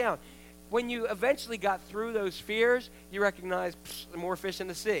shot down. When you eventually got through those fears, you recognize more fish in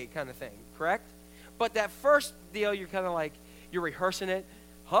the sea kind of thing, correct? But that first deal, you're kind of like, you're rehearsing it.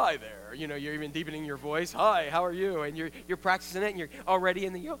 Hi there. You know, you're even deepening your voice. Hi, how are you? And you're practicing it, and you're already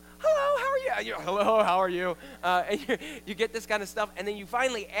in the, hello, how are you? And you're, hello, how are you? And you get this kind of stuff, and then you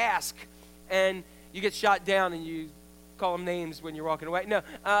finally ask, and you get shot down, and you call them names when you're walking away. No,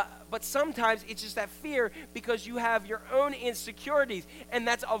 but sometimes it's just that fear because you have your own insecurities, and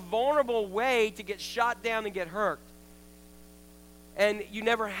that's a vulnerable way to get shot down and get hurt. And you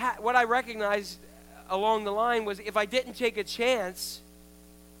never had, what I recognized along the line was if I didn't take a chance,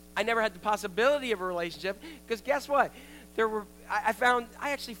 I never had the possibility of a relationship because guess what? I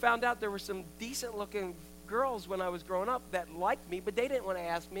actually found out there were some decent looking girls when I was growing up that liked me, but they didn't want to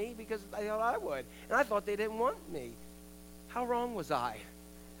ask me because I thought I would. And I thought they didn't want me. How wrong was I?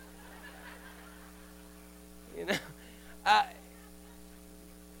 You know?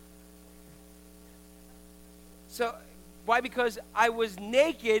 So why? Because I was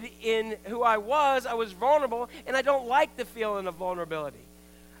naked in who I was vulnerable, and I don't like the feeling of vulnerability.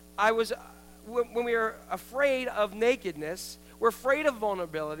 When we are afraid of nakedness, we're afraid of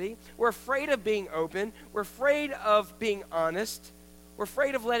vulnerability, we're afraid of being open, we're afraid of being honest, we're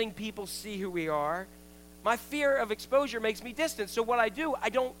afraid of letting people see who we are. My fear of exposure makes me distant, so what I do, I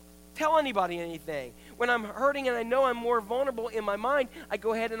don't tell anybody anything. When I'm hurting and I know I'm more vulnerable in my mind, I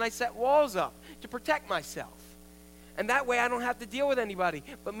go ahead and I set walls up to protect myself. And that way I don't have to deal with anybody.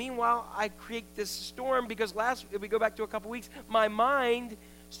 But meanwhile, I create this storm because if we go back to a couple weeks, my mind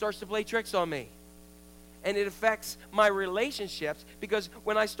starts to play tricks on me. And it affects my relationships because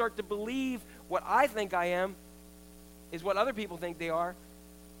when I start to believe what I think I am is what other people think they are,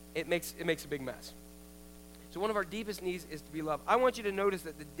 it makes a big mess. So one of our deepest needs is to be loved. I want you to notice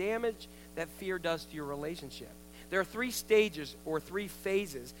that the damage that fear does to your relationship. There are 3 stages or 3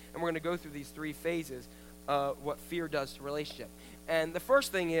 phases, and we're going to go through these 3 phases what fear does to relationship. And the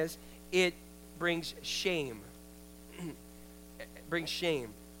first thing is it brings shame. It brings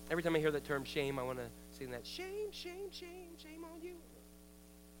shame. Every time I hear that term shame, I want to sing that shame, shame, shame, shame on you.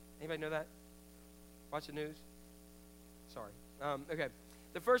 Anybody know that? Watch the news? Sorry. Okay.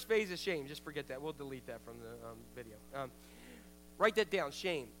 The first phase is shame. Just forget that. We'll delete that from the video. Write that down,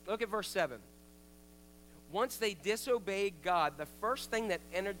 shame. Look at verse 7. Once they disobeyed God, the first thing that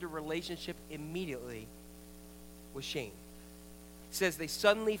entered the relationship immediately was shame. It says they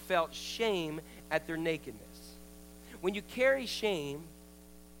suddenly felt shame at their nakedness. When you carry shame,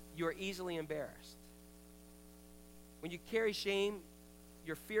 you are easily embarrassed. When you carry shame,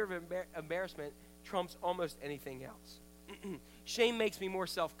 your fear of embarrassment trumps almost anything else. Shame makes me more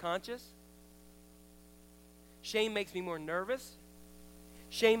self-conscious. Shame makes me more nervous.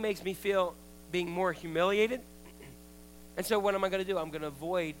 Shame makes me feel being more humiliated. And so what am I going to do? I'm going to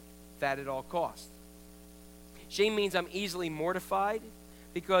avoid that at all costs. Shame means I'm easily mortified,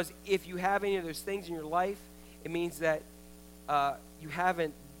 because if you have any of those things in your life, it means that you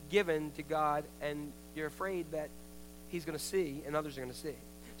haven't given to God, and you're afraid that he's going to see and others are going to see.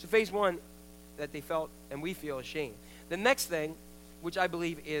 So phase one that they felt and we feel is shame. The next thing, which I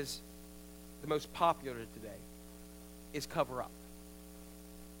believe is the most popular today, is cover up.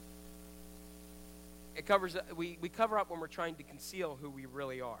 It covers, we cover up when we're trying to conceal who we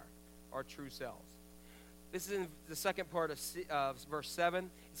really are, our true selves. This is in the second part of verse 7. It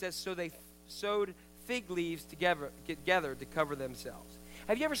says, so they sewed fig leaves together to cover themselves.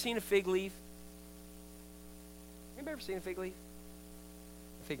 Have you ever seen a fig leaf? Anybody ever seen a fig leaf?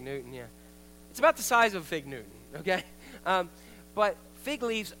 A fig Newton, yeah. It's about the size of a fig Newton, okay? But fig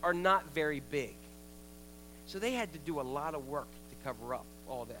leaves are not very big. So they had to do a lot of work to cover up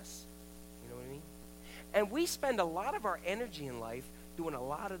all this. You know what I mean? And we spend a lot of our energy in life doing a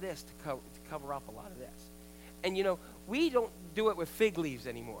lot of this to cover up a lot of this. And, you know, we don't do it with fig leaves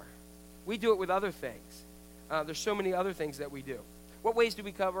anymore. We do it with other things. There's so many other things that we do. What ways do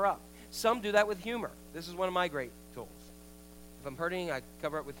we cover up? Some do that with humor. This is one of my great tools. If I'm hurting, I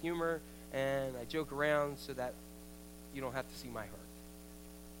cover up with humor, and I joke around so that you don't have to see my hurt.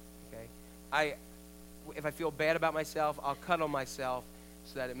 Okay? If I feel bad about myself, I'll cut on myself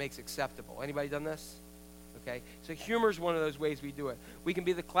so that it makes acceptable. Anybody done this? Okay? So humor is one of those ways we do it. We can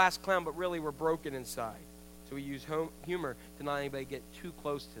be the class clown, but really we're broken inside. So we use humor to not anybody get too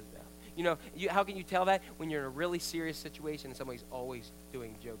close to them. You know, how can you tell that? When you're in a really serious situation and somebody's always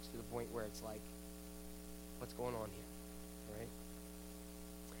doing jokes to the point where it's like, what's going on here? Right?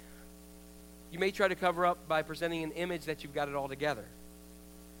 You may try to cover up by presenting an image that you've got it all together.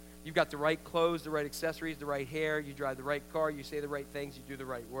 You've got the right clothes, the right accessories, the right hair, you drive the right car, you say the right things, you do the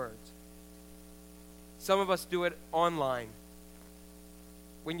right words. Some of us do it online.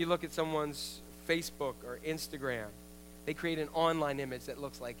 When you look at someone's Facebook or Instagram, they create an online image that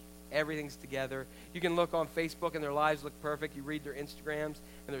looks like everything's together. You can look on Facebook and their lives look perfect. You read their Instagrams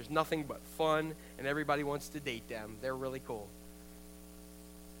and there's nothing but fun and everybody wants to date them. They're really cool.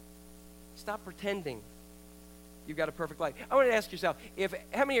 Stop pretending you've got a perfect life. I want to ask yourself,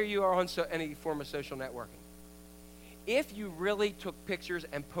 how many of you are on any form of social networking? If you really took pictures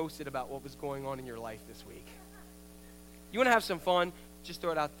and posted about what was going on in your life this week, you want to have some fun, just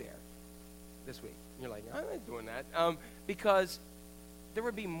throw it out there this week. And you're like, I'm not doing that. Because there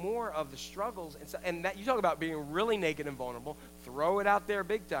would be more of the struggles. And that you talk about being really naked and vulnerable, throw it out there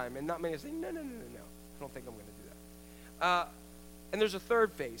big time. And not many say, no. I don't think I'm going to do that. And there's a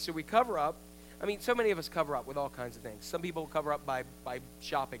third phase. So we cover up. I mean, so many of us cover up with all kinds of things. Some people cover up by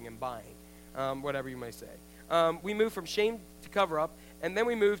shopping and buying, whatever you may say. We move from shame to cover up, and then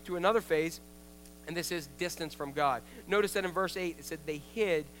we move to another phase, and this is distance from God. Notice that in verse 8, it said they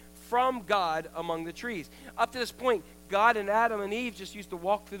hid from God among the trees. Up to this point, God and Adam and Eve just used to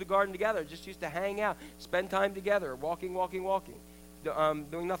walk through the garden together, just used to hang out, spend time together, walking,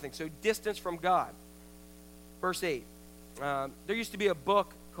 doing nothing. So distance from God. Verse 8, there used to be a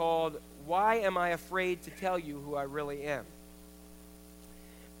book called Why Am I Afraid to Tell You Who I Really Am?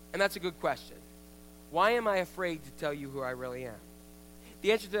 And that's a good question. Why am I afraid to tell you who I really am?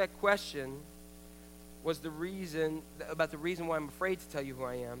 The answer to that question was the reason why I'm afraid to tell you who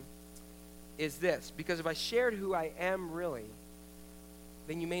I am is this. Because if I shared who I am really,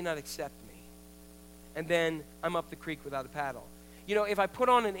 then you may not accept me. And then I'm up the creek without a paddle. You know, if I put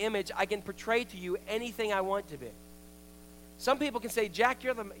on an image, I can portray to you anything I want to be. Some people can say, Jack,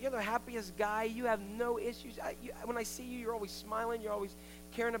 you're the happiest guy. You have no issues. When I see you, you're always smiling. You're always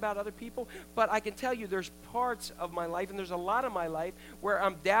caring about other people. But I can tell you there's parts of my life, and there's a lot of my life, where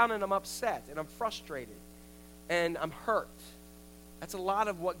I'm down and I'm upset and I'm frustrated and I'm hurt. That's a lot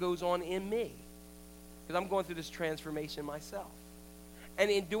of what goes on in me because I'm going through this transformation myself.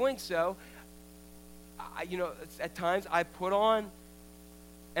 And in doing so, at times I put on,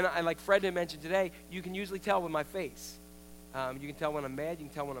 and like Fred had mentioned today, you can usually tell with my face. You can tell when I'm mad. You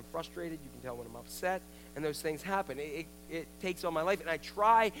can tell when I'm frustrated. You can tell when I'm upset. And those things happen. It takes on my life. And I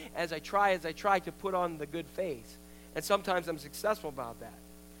try to put on the good face. And sometimes I'm successful about that.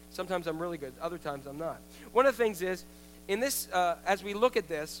 Sometimes I'm really good. Other times I'm not. One of the things is, in this, as we look at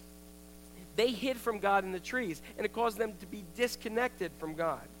this, they hid from God in the trees. And it caused them to be disconnected from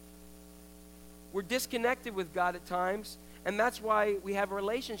God. We're disconnected with God at times. And that's why we have a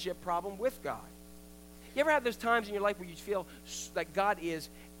relationship problem with God. You ever have those times in your life where you feel like God is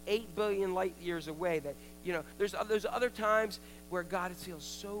 8 billion light years away? That, there's other times where God feels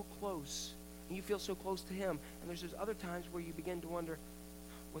so close, and you feel so close to him. And there's those other times where you begin to wonder,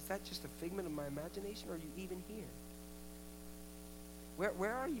 was that just a figment of my imagination, or are you even here?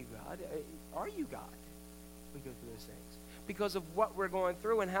 Where are you, God? Are you God? We go through those things because of what we're going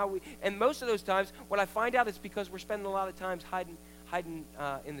through and and most of those times, what I find out is because we're spending a lot of times hiding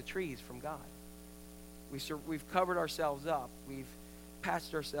in the trees from God. We've covered ourselves up. We've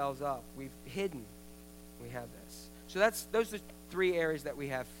patched ourselves up. We've hidden. We have this. So those are 3 areas that we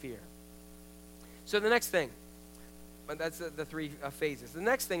have fear. So the next thing, that's the 3 phases. The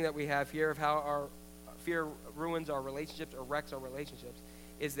next thing that we have here of how our fear ruins our relationships or wrecks our relationships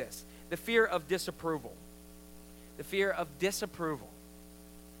is this: the fear of disapproval. The fear of disapproval.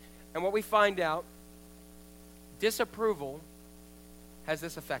 And what we find out, disapproval has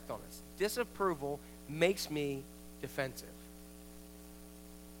this effect on us. Disapproval makes me defensive.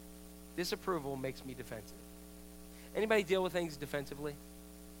 Disapproval makes me defensive. Anybody deal with things defensively?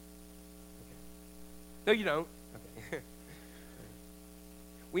 Okay. No, you don't. Okay.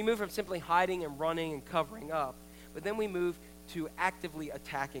 We move from simply hiding and running and covering up, but then we move to actively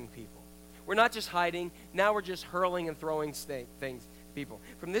attacking people. We're not just hiding, now we're just hurling and throwing things at people.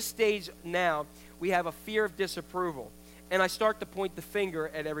 From this stage now, we have a fear of disapproval, and I start to point the finger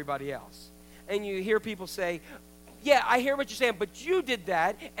at everybody else. And you hear people say, yeah, I hear what you're saying, but you did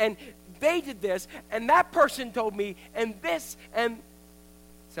that, and they did this, and that person told me, and this, and...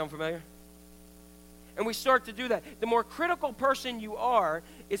 Sound familiar? And we start to do that. The more critical person you are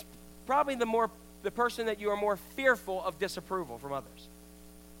is probably the person that you are more fearful of disapproval from others.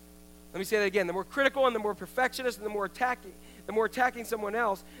 Let me say that again. The more critical and the more perfectionist and the more attacking someone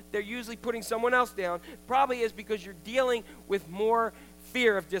else, they're usually putting someone else down. Probably is because you're dealing with more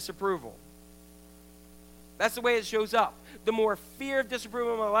fear of disapproval. That's the way it shows up. The more fear of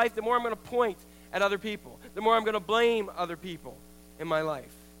disapproval in my life, the more I'm going to point at other people. The more I'm going to blame other people in my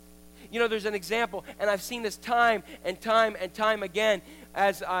life. There's an example, and I've seen this time and time and time again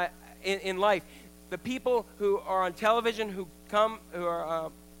in life. The people who are on television, who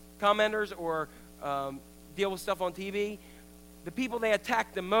are commenters or deal with stuff on TV, the people they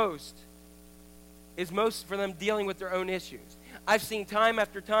attack the most is most for them dealing with their own issues. I've seen time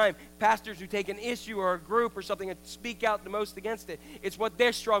after time pastors who take an issue or a group or something and speak out the most against it. It's what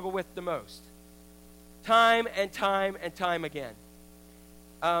they struggle with the most. Time and time and time again.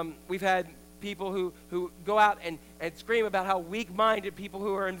 We've had people who go out and scream about how weak-minded people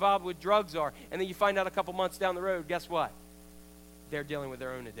who are involved with drugs are, and then you find out a couple months down the road, guess what? They're dealing with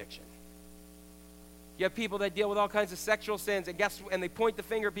their own addiction. You have people that deal with all kinds of sexual sins, and they point the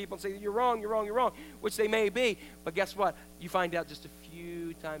finger at people and say, you're wrong, you're wrong, you're wrong, which they may be, but guess what? You find out just a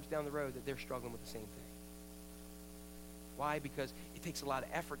few times down the road that they're struggling with the same thing. Why? Because it takes a lot of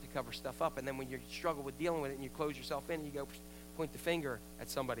effort to cover stuff up, and then when you struggle with dealing with it and you close yourself in and you go point the finger at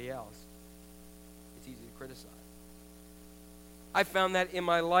somebody else, it's easy to criticize. I found that in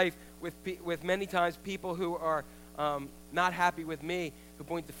my life with many times people who are not happy with me, who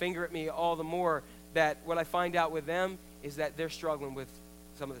point the finger at me all the more, that what I find out with them is that they're struggling with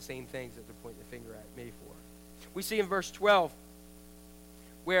some of the same things that they're pointing the finger at me for. We see in verse 12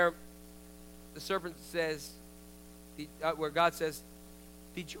 where the serpent says, where God says,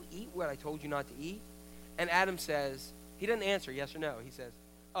 did you eat what I told you not to eat? And Adam says, he doesn't answer yes or no. He says,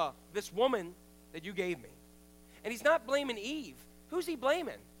 this woman that you gave me. And he's not blaming Eve. Who's he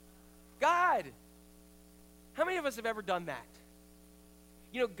blaming? God. How many of us have ever done that?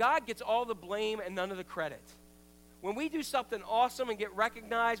 God gets all the blame and none of the credit. When we do something awesome and get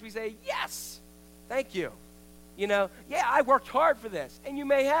recognized, we say, yes, thank you. Yeah, I worked hard for this, and you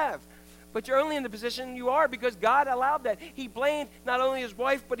may have. But you're only in the position you are because God allowed that. He blamed not only his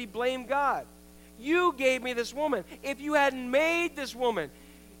wife, but he blamed God. You gave me this woman. If you hadn't made this woman,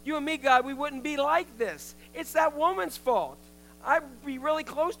 you and me, God, we wouldn't be like this. It's that woman's fault. I'd be really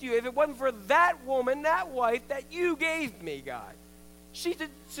close to you if it wasn't for that woman, that wife that you gave me, God. She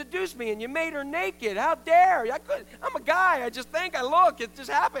seduced me and you made her naked. How dare you? I'm a guy. I just think, I look. It just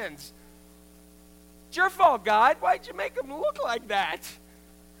happens. It's your fault, God. Why'd you make him look like that?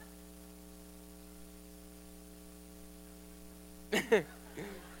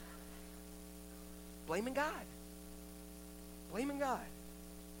 Blaming God. Blaming God.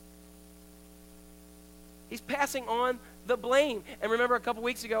 He's passing on the blame. And remember, a couple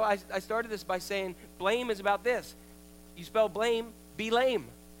weeks ago, I started this by saying blame is about this. You spell blame, be lame.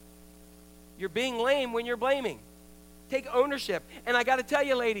 You're being lame when you're blaming. Take ownership. And I got to tell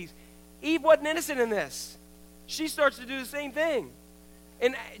you, ladies, Eve wasn't innocent in this. She starts to do the same thing.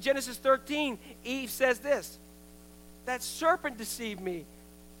 In Genesis 13, Eve says this, that serpent deceived me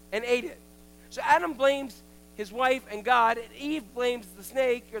and ate it. So Adam blames his wife and God, and Eve blames the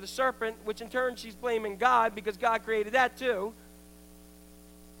snake or the serpent, which in turn she's blaming God because God created that too.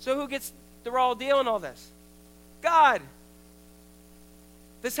 So who gets the raw deal in all this? God.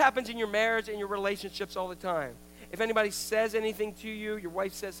 This happens in your marriage and your relationships all the time. If anybody says anything to you, your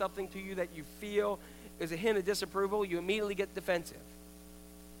wife says something to you that you feel is a hint of disapproval, you immediately get defensive.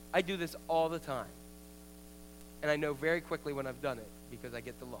 I do this all the time. And I know very quickly when I've done it because I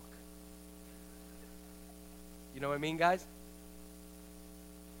get the look. You know what I mean, guys?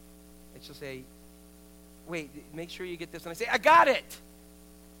 And she'll say, wait, make sure you get this. And I say, I got it.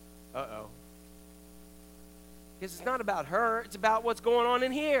 Uh-oh. Because it's not about her. It's about what's going on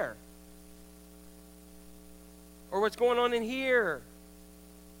in here. Or what's going on in here.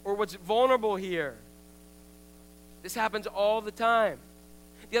 Or what's vulnerable here. This happens all the time.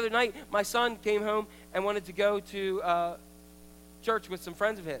 The other night, my son came home and wanted to go to church with some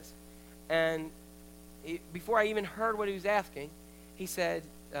friends of his. And before I even heard what he was asking, he said,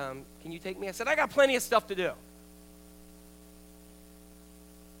 can you take me? I said, I got plenty of stuff to do.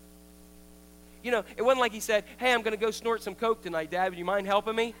 You know, it wasn't like he said, hey, I'm going to go snort some coke tonight, Dad. Would you mind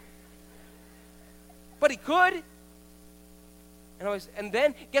helping me? But he could. And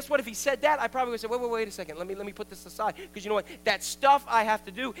then, guess what? If he said that, I probably would say, wait a second. Let me put this aside. Because you know what? That stuff I have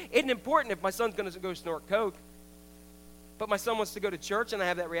to do isn't important if my son's going to go snort coke. But my son wants to go to church and I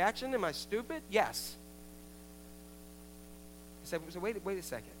have that reaction. Am I stupid? Yes. I said, so wait a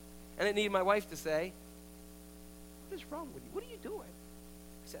second. And it needed my wife to say, what is wrong with you? What are you doing?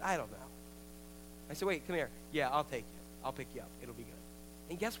 I said, I don't know. I said, wait, come here. Yeah, I'll take you. I'll pick you up. It'll be good.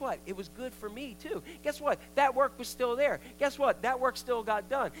 And guess what? It was good for me, too. Guess what? That work was still there. Guess what? That work still got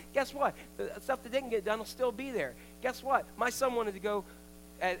done. Guess what? The stuff that didn't get done will still be there. Guess what? My son wanted to go,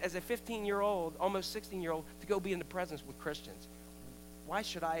 as a 15-year-old, almost 16-year-old, to go be in the presence with Christians. Why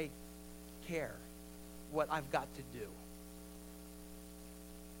should I care what I've got to do?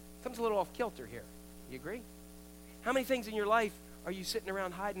 Something's a little off kilter here. You agree? How many things in your life are you sitting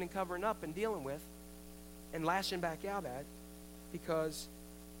around hiding and covering up and dealing with and lashing back out at because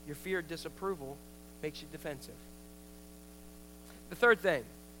your fear of disapproval makes you defensive? The third thing,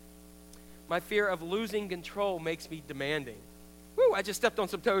 my fear of losing control makes me demanding. Woo, I just stepped on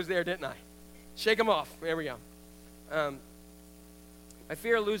some toes there, didn't I? Shake them off. There we go. My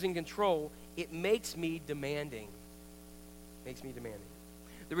fear of losing control, it makes me demanding. Makes me demanding.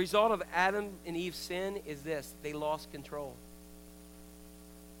 The result of Adam and Eve's sin is this. They lost control.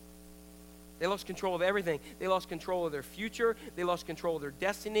 They lost control of everything. They lost control of their future. They lost control of their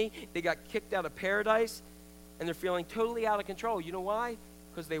destiny. They got kicked out of paradise, and they're feeling totally out of control. You know why?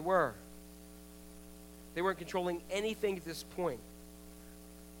 Because they were. They weren't controlling anything at this point.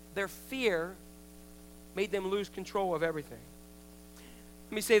 Their fear made them lose control of everything.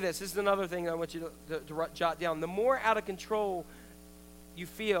 Let me say this. This is another thing I want you to jot down. The more out of control you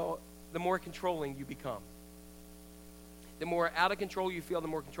feel, the more controlling you become. The more out of control you feel, the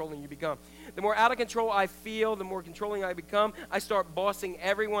more controlling you become. The more out of control I feel, the more controlling I become. I start bossing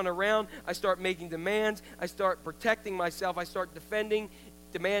everyone around. I start making demands. I start protecting myself. I start defending,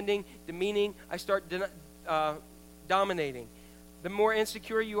 demanding, demeaning. I start dominating. The more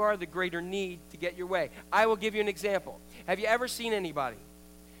insecure you are, the greater need to get your way. I will give you an example. Have you ever seen anybody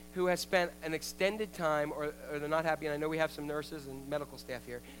who has spent an extended time, or they're not happy, and I know we have some nurses and medical staff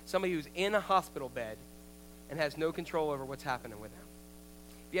here, somebody who's in a hospital bed and has no control over what's happening with them?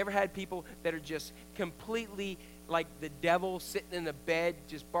 Have you ever had people that are just completely like the devil sitting in the bed,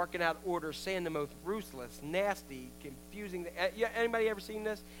 just barking out orders, saying the most ruthless, nasty, confusing? Anybody ever seen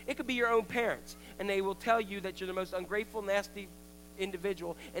this? It could be your own parents, and they will tell you that you're the most ungrateful, nasty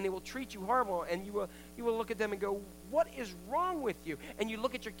individual, and they will treat you horrible, and you will look at them and go, what is wrong with you? And you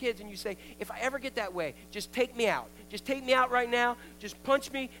look at your kids and you say, if I ever get that way, just take me out. Just take me out right now. Just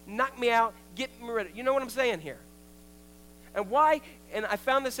punch me, knock me out, get me rid of it. You know what I'm saying here? And why? And I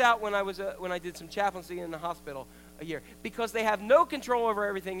found this out when I did some chaplaincy in the hospital a year. Because they have no control over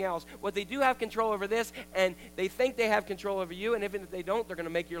everything else. What they do have control over this, and they think they have control over you, and even if they don't, they're going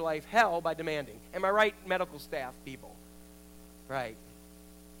to make your life hell by demanding. Am I right, medical staff people? Right.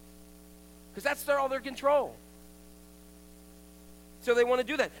 Because that's all their control. So they want to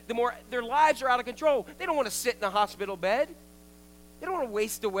do that. The more their lives are out of control, they don't want to sit in a hospital bed. They don't want to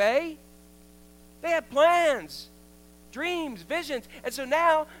waste away. They have plans, dreams, visions. And so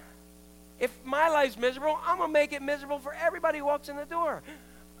now, if my life's miserable, I'm going to make it miserable for everybody who walks in the door.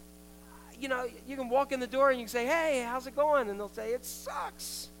 You know, you can walk in the door and you can say, hey, how's it going? And they'll say, it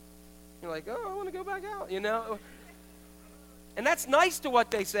sucks. You're like, oh, I want to go back out, you know. And that's nice to what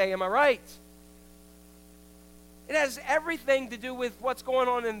they say, am I right? It has everything to do with what's going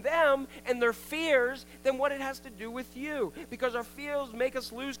on in them and their fears than what it has to do with you. Because our fears make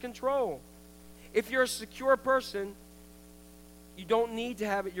us lose control. If you're a secure person, you don't need to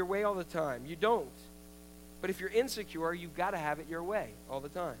have it your way all the time. You don't. But if you're insecure, you've got to have it your way all the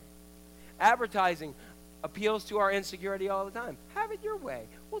time. Advertising appeals to our insecurity all the time. Have it your way.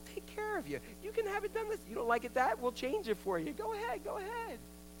 We'll take care of you. You can have it done this. You don't like it that? We'll change it for you. Go ahead. Go ahead.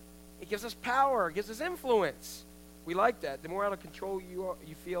 It gives us power. It gives us influence. We like that. The more out of control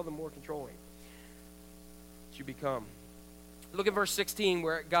you feel, the more controlling you become. Look at verse 16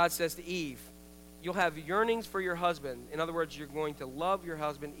 where God says to Eve, you'll have yearnings for your husband. In other words, you're going to love your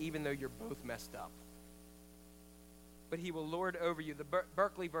husband even though you're both messed up. But he will lord over you. The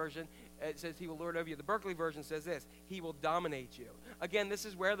Berkeley version, it says he will lord over you. The Berkeley version says this, he will dominate you. Again, this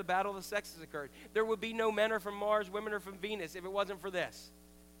is where the battle of the sexes occurred. There would be no men are from Mars, women are from Venus if it wasn't for this.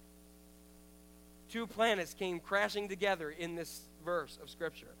 Two planets came crashing together in this verse of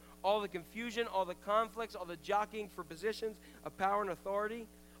Scripture. All the confusion, all the conflicts, all the jockeying for positions of power and authority,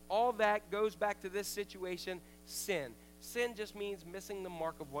 all that goes back to this situation, sin. Sin just means missing the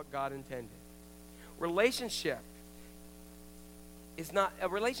mark of what God intended. Relationship is not, a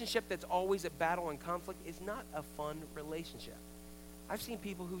relationship that's always a battle and conflict is not a fun relationship. I've seen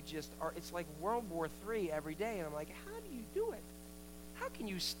people who just are, it's like World War III every day, and I'm like, how do you do it? How can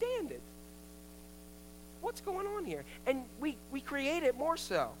you stand it? What's going on here? And we create it more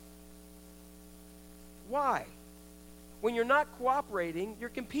so. Why? When you're not cooperating, you're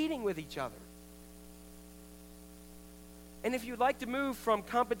competing with each other. And if you'd like to move from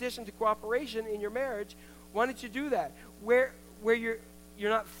competition to cooperation in your marriage, why don't you do that? Where you're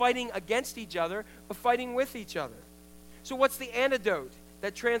not fighting against each other, but fighting with each other. So what's the antidote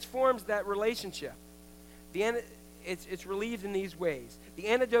that transforms that relationship? It's relieved in these ways. The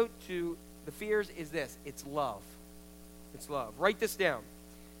antidote to the fears is this. It's love. It's love. Write this down.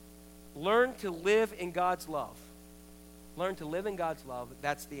 Learn to live in God's love. Learn to live in God's love.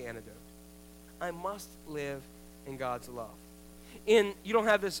 That's the antidote. I must live in God's love. You don't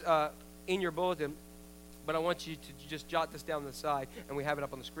have this in your bulletin, but I want you to just jot this down on the side, and we have it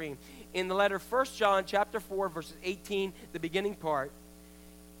up on the screen. In the letter 1 John chapter 4, verses 18, the beginning part,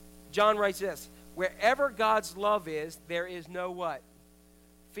 John writes this, wherever God's love is, there is no what?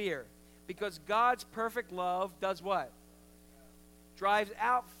 Fear. Because God's perfect love does what? Drives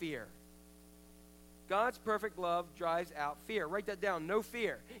out fear. God's perfect love drives out fear. Write that down. No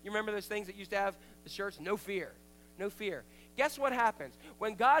fear. You remember those things that used to have the shirts? No fear. No fear. Guess what happens?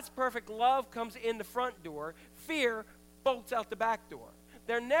 When God's perfect love comes in the front door, fear bolts out the back door.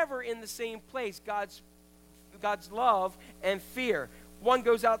 They're never in the same place, God's love and fear. One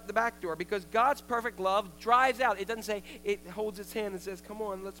goes out the back door because God's perfect love drives out. It doesn't say, it holds its hand and says, come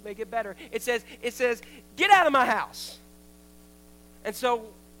on, let's make it better. It says, get out of my house. And so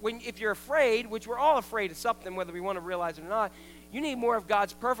if you're afraid, which we're all afraid of something, whether we want to realize it or not, you need more of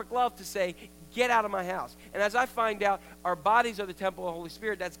God's perfect love to say, get out of my house. And as I find out, our bodies are the temple of the Holy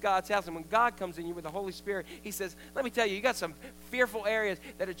Spirit. That's God's house. And when God comes in you with the Holy Spirit, he says, let me tell you, you got some fearful areas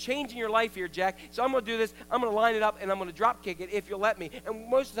that are changing your life here, Jack. So I'm going to do this. I'm going to line it up, and I'm going to drop kick it if you'll let me. And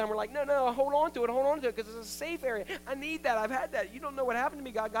most of the time we're like, no, hold on to it, because it's a safe area. I need that. I've had that. You don't know what happened to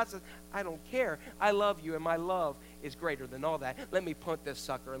me, God. God says, I don't care. I love you, and my love is greater than all that. Let me punt this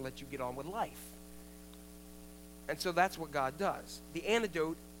sucker and let you get on with life. And so that's what God does. The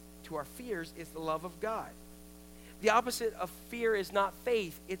antidote to our fears is the love of God. The opposite of fear is not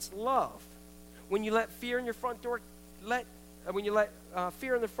faith, it's love. When you let fear in your front door, when you let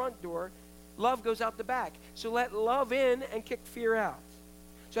fear in the front door, love goes out the back. So let love in and kick fear out.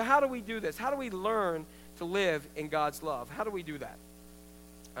 So how do we do this? How do we learn to live in God's love? How do we do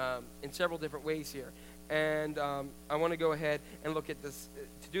that? In several different ways here. And I want to go ahead and look at this.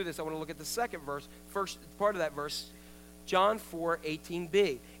 To do this, I want to look at the second verse, first part of that verse, John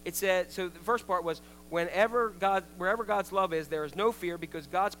 4:18b. It said, so the first part was, wherever God's love is, there is no fear because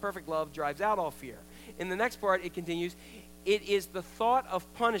God's perfect love drives out all fear. In the next part, it continues, it is the thought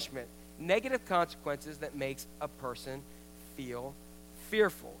of punishment, negative consequences that makes a person feel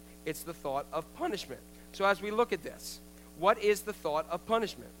fearful. It's the thought of punishment. So as we look at this, what is the thought of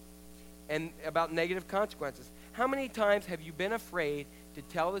punishment? And about negative consequences. How many times have you been afraid to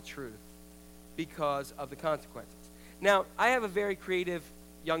tell the truth because of the consequences? Now, I have a very creative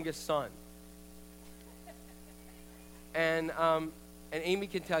youngest son. And Amy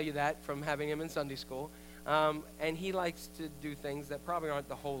can tell you that from having him in Sunday school. And he likes to do things that probably aren't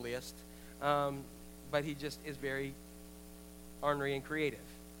the holiest, but he just is very ornery and creative.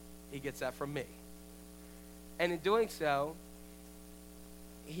 He gets that from me. And in doing so,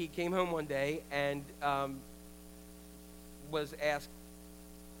 he came home one day and was asked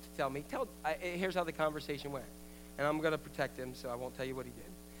to tell me, here's how the conversation went. And I'm going to protect him, so I won't tell you what he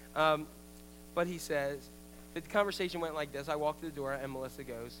did. But he says, the conversation went like this. I walked to the door, and Melissa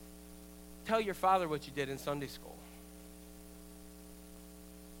goes, tell your father what you did in Sunday school.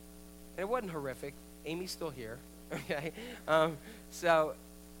 And it wasn't horrific. Amy's still here, okay? And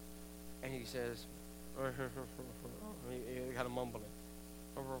he says, he kind of mumbling.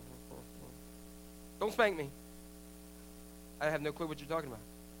 Don't spank me. I have no clue what you're talking about.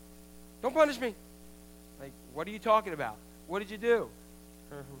 Don't punish me. Like, what are you talking about? What did you do?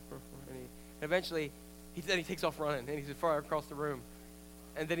 And eventually, he takes off running, and he's far across the room.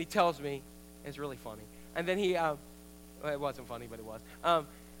 And then he tells me, it's really funny. And then he, well, it wasn't funny, but it was. And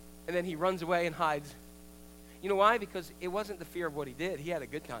then he runs away and hides. You know why? Because it wasn't the fear of what he did. He had a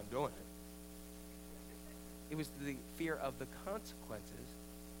good time doing it. It was the fear of the consequences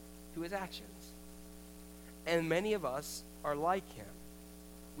to his actions. And many of us are like him.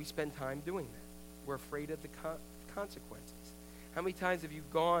 We spend time doing that. We're afraid of the consequences. How many times have you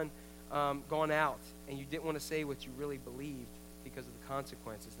gone out and you didn't want to say what you really believed because of the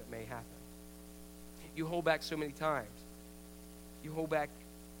consequences that may happen? You hold back so many times. You hold back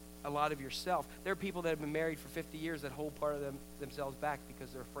a lot of yourself. There are people that have been married for 50 years that hold part of themselves back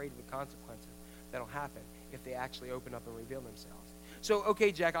because they're afraid of the consequences that'll happen if they actually open up and reveal themselves. So,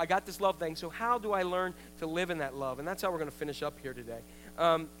 okay, Jack, I got this love thing. So how do I learn to live in that love? And that's how we're going to finish up here today.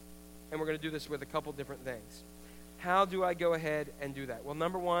 And we're going to do this with a couple different things. How do I go ahead and do that? Well,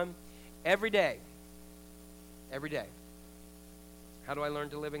 number one, every day. How do I learn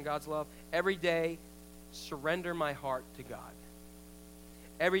to live in God's love? Every day, surrender my heart to God.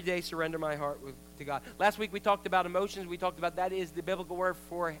 Every day, surrender my heart to God. Last week we talked about emotions. We talked about that is the biblical word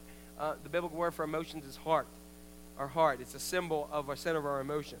for emotions is heart. Our heart. It's a symbol of our center of our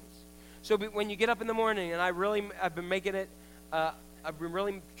emotions. So when you get up in the morning, and I've been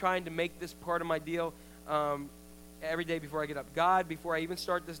really trying to make this part of my deal every day before I get up. God, before I even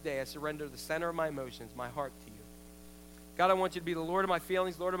start this day, I surrender the center of my emotions, my heart to you. God, I want you to be the Lord of my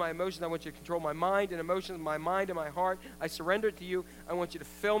feelings, Lord of my emotions. I want you to control my mind and emotions, my mind and my heart. I surrender it to you. I want you to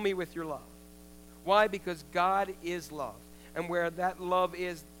fill me with your love. Why? Because God is love. And where that love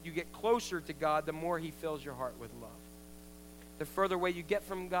is, you get closer to God, the more he fills your heart with love. The further away you get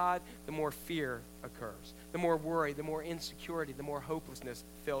from God, the more fear occurs. The more worry, the more insecurity, the more hopelessness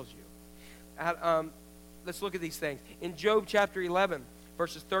fills you. Let's look at these things. In Job chapter 11,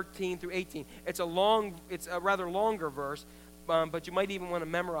 verses 13 through 18, it's a rather longer verse, but you might even want to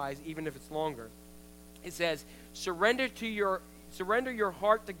memorize even if it's longer. It says, surrender your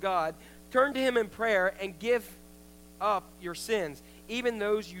heart to God, turn to him in prayer, and give up your sins, even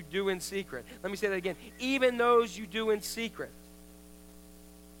those you do in secret. Let me say that again. Even those you do in secret.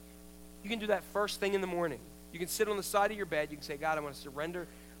 You can do that first thing in the morning. You can sit on the side of your bed. You can say, God, I want to surrender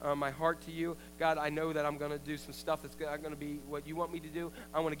my heart to you. God, I know that I'm going to do some stuff that's going to be what you want me to do.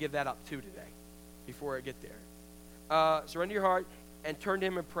 I want to give that up too today before I get there. Surrender your heart and turn to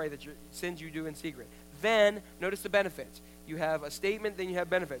him and pray that your sins you do in secret. Then, notice the benefits. You have a statement, then you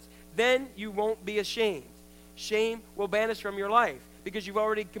have benefits. Then you won't be ashamed. Shame will vanish from your life because you've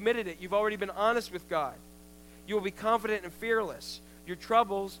already committed it. You've already been honest with God. You will be confident and fearless. Your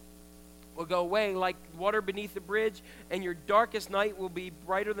troubles will go away like water beneath the bridge, and your darkest night will be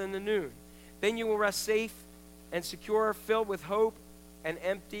brighter than the noon. Then you will rest safe and secure, filled with hope and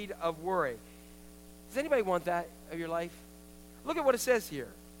emptied of worry. Does anybody want that of your life? Look at what it says here.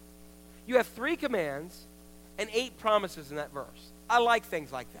 You have 3 commands and 8 promises in that verse. I like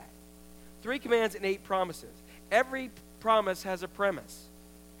things like that. 3 commands and 8 promises. Every promise has a premise.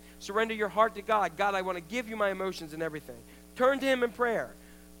 Surrender your heart to God. God, I want to give you my emotions and everything. Turn to him in prayer.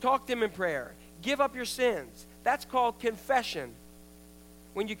 Talk to him in prayer. Give up your sins. That's called confession.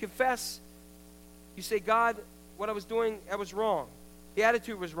 When you confess, you say, God, what I was doing, I was wrong. The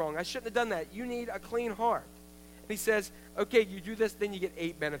attitude was wrong. I shouldn't have done that. You need a clean heart. And he says, okay, you do this, then you get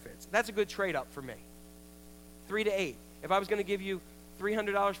 8 benefits. That's a good trade-up for me. 3 to 8. If I was going to give you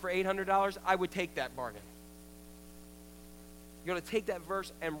 $300 for $800, I would take that bargain. You're going to take that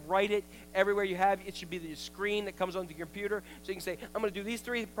verse and write it everywhere you have. It should be the screen that comes onto your computer. So you can say, I'm going to do these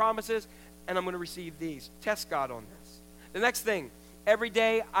 3 promises, and I'm going to receive these. Test God on this. The next thing, every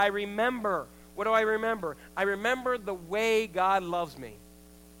day I remember. What do I remember? I remember the way God loves me.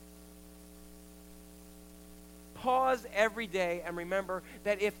 Pause every day and remember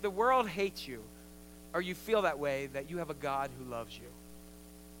that if the world hates you, or you feel that way, that you have a God who loves you.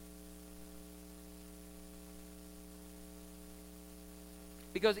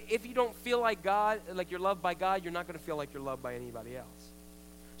 Because if you don't feel like God, like you're loved by God, you're not going to feel like you're loved by anybody else.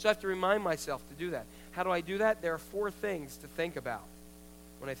 So I have to remind myself to do that. How do I do that? There are 4 things to think about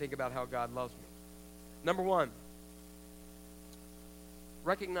when I think about how God loves me. Number 1,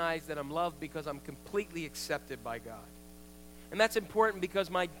 recognize that I'm loved because I'm completely accepted by God. And that's important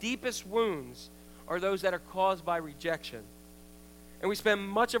because my deepest wounds are those that are caused by rejection. And we spend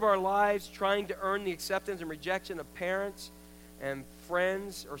much of our lives trying to earn the acceptance and rejection of parents and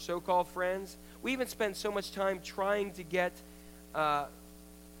friends or so-called friends. We even spend so much time trying to get a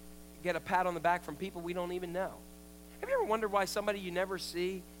pat on the back from people we don't even know. Have you ever wondered why somebody you never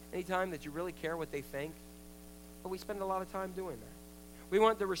see anytime that you really care what they think? But we spend a lot of time doing that. We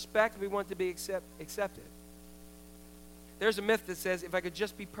want the respect. We want to be accepted. There's a myth that says if I could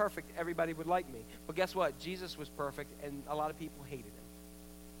just be perfect, everybody would like me. But guess what? Jesus was perfect, and a lot of people hated him.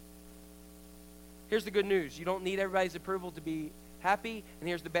 Here's the good news. You don't need everybody's approval to be happy, and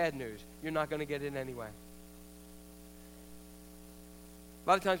here's the bad news. You're not going to get it anyway. A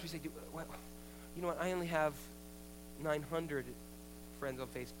lot of times we say, well, you know what, I only have 900 friends on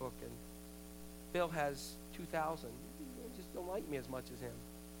Facebook, and Bill has 2,000. They just don't like me as much as him.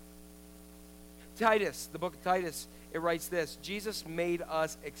 Titus, the book of Titus, it writes this: Jesus made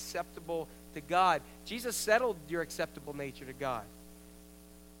us acceptable to God. Jesus settled your acceptable nature to God.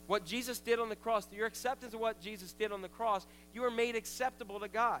 What Jesus did on the cross, your acceptance of what Jesus did on the cross, you are made acceptable to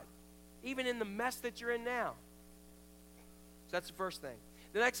God, even in the mess that you're in now. So that's the first thing.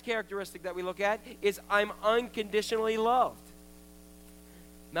 The next characteristic that we look at is I'm unconditionally loved.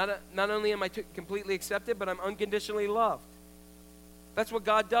 Not only am I completely accepted, but I'm unconditionally loved. That's what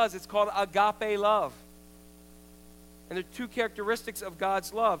God does. It's called agape love. And there are 2 characteristics of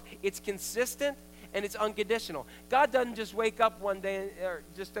God's love. It's consistent and it's unconditional. God doesn't just wake up one day, or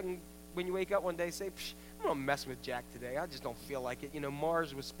just when you wake up one day, say, I'm going to mess with Jack today. I just don't feel like it. You know,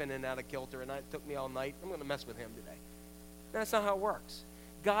 Mars was spinning out of kilter, and it took me all night. I'm going to mess with him today. That's not how it works.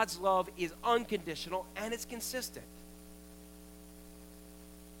 God's love is unconditional and it's consistent.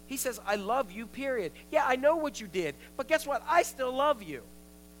 He says, I love you, period. Yeah, I know what you did, but guess what? I still love you.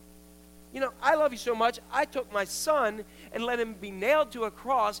 You know, I love you so much, I took my son and let him be nailed to a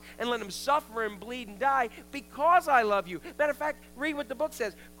cross and let him suffer and bleed and die because I love you. Matter of fact, read what the book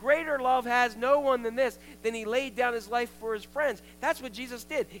says. Greater love has no one than this, than he laid down his life for his friends. That's what Jesus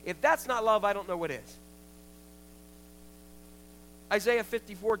did. If that's not love, I don't know what is. Isaiah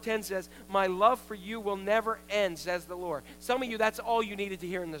 54:10 says, my love for you will never end, says the Lord. Some of you, that's all you needed to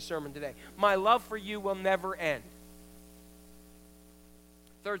hear in the sermon today. My love for you will never end.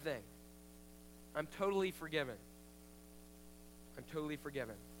 Third thing, I'm totally forgiven. I'm totally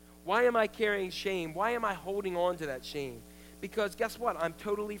forgiven. Why am I carrying shame? Why am I holding on to that shame? Because guess what? I'm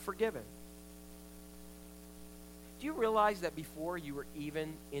totally forgiven. Do you realize that before you were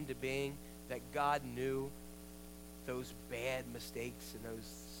even into being, that God knew those bad mistakes and those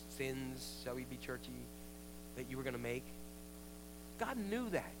sins, shall we be churchy, that you were going to make? God knew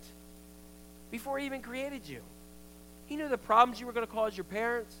that before he even created you. He knew the problems you were going to cause your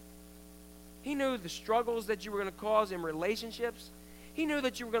parents. He knew the struggles that you were going to cause in relationships. He knew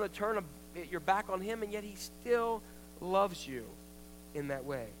that you were going to turn your back on him, and yet he still loves you in that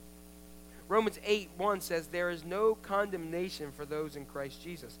way. Romans 8:1 says, there is no condemnation for those in Christ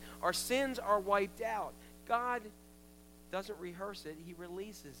Jesus. Our sins are wiped out. God doesn't rehearse it, he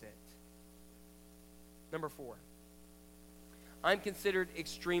releases it. Number 4, I'm considered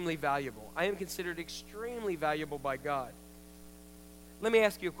extremely valuable. I am considered extremely valuable by God. Let me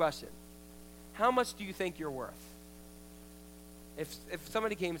ask you a question. How much do you think you're worth? If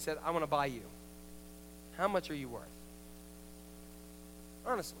somebody came and said, I want to buy you, how much are you worth?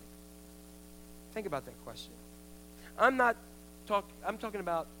 Honestly, think about that question. I'm talking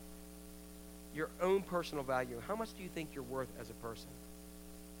about your own personal value. How much do you think you're worth as a person?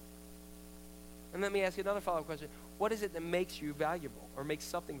 And let me ask you another follow-up question. What is it that makes you valuable or makes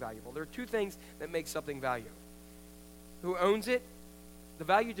something valuable? There are 2 things that make something valuable. Who owns it? The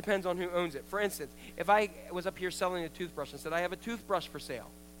value depends on who owns it. For instance, if I was up here selling a toothbrush and said, I have a toothbrush for sale.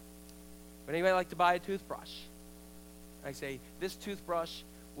 Would anybody like to buy a toothbrush? I say, this toothbrush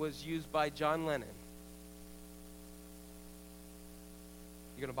was used by John Lennon.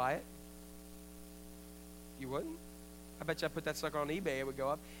 You going to buy it? You wouldn't? I bet you I put that sucker on eBay, it would go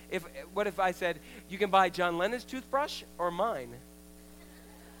up. What if I said, you can buy John Lennon's toothbrush or mine?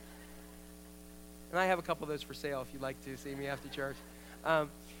 And I have a couple of those for sale if you'd like to see me after church.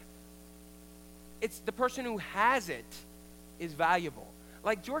 It's the person who has it is valuable.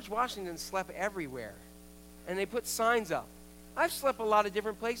 Like George Washington slept everywhere, and they put signs up. I've slept a lot of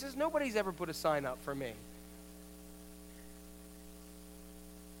different places. Nobody's ever put a sign up for me.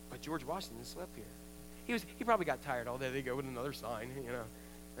 But George Washington slept here. He probably got tired. Oh, there they go with another sign, you know.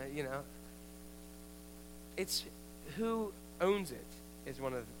 You know, it's who owns it is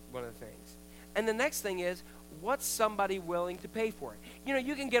one of the things. And the next thing is, what's somebody willing to pay for it? You know,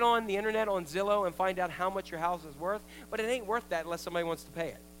 you can get on the internet on Zillow and find out how much your house is worth, but it ain't worth that unless somebody wants to pay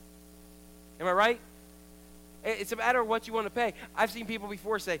it. Am I right? It's a matter of what you want to pay. I've seen people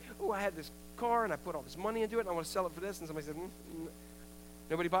before say, oh, I had this car and I put all this money into it and I want to sell it for this. And somebody said,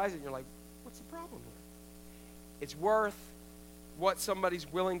 nobody buys it. And you're like, what's the problem here? It's worth what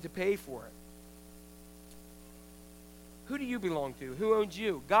somebody's willing to pay for it. Who do you belong to? Who owns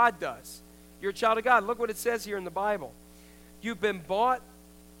you? God does. You're a child of God. Look what it says here in the Bible. You've been bought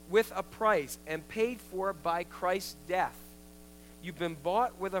with a price and paid for by Christ's death. You've been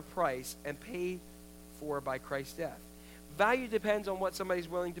bought with a price and paid for by Christ's death. Value depends on what somebody's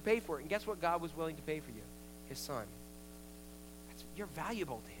willing to pay for it. And guess what God was willing to pay for you? His son. You're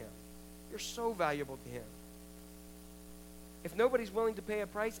valuable to him. You're so valuable to him. If nobody's willing to pay a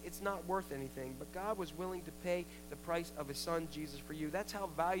price, it's not worth anything. But God was willing to pay the price of his son, Jesus, for you. That's how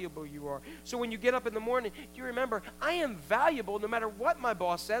valuable you are. So when you get up in the morning, you remember, I am valuable no matter what my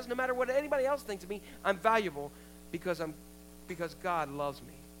boss says, no matter what anybody else thinks of me. I'm valuable because God loves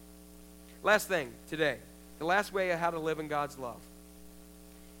me. Last thing today, the last way of how to live in God's love.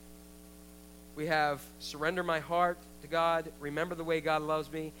 We have surrender my heart to God, remember the way God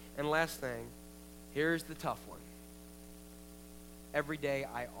loves me, and last thing, here's the tough one. Every day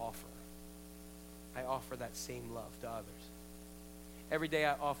I offer that same love to others. Every day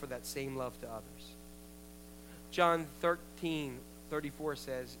I offer that same love to others. John 13:34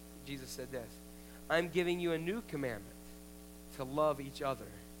 says, Jesus said this, I'm giving you a new commandment, to love each other.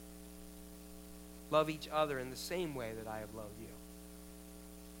 Love each other in the same way that I have loved you.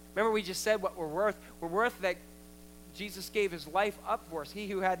 Remember we just said what we're worth. We're worth that Jesus gave his life up for us. He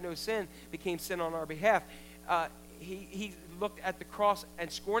who had no sin became sin on our behalf. He looked at the cross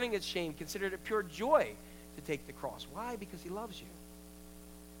and scorning its shame, considered it pure joy to take the cross. Why? Because he loves you.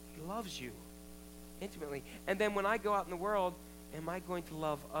 He loves you intimately. And then when I go out in the world, am I going to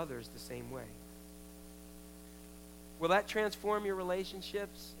love others the same way? Will that transform your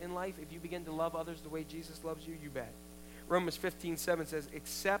relationships in life if you begin to love others the way Jesus loves you? You bet. Romans 15:7 says,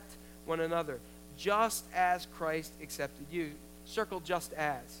 accept one another, just as Christ accepted you. Circle just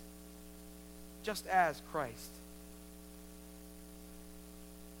as. Just as Christ.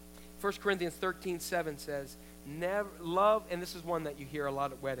 1 Corinthians 13:7 says, love, and this is one that you hear a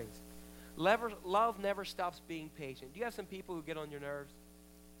lot at weddings, love never stops being patient. Do you have some people who get on your nerves?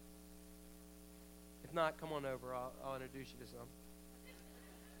 If not, come on over. I'll introduce you to some.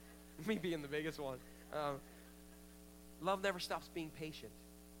 Me being the biggest one. Love never stops being patient.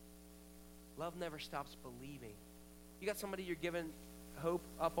 Love never stops believing. You got somebody you're giving hope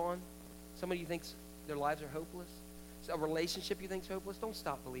up on? Somebody you think their lives are hopeless? A relationship you think is hopeless? Don't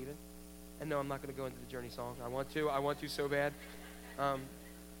stop believing. And no, I'm not going to go into the Journey song. I want to so bad.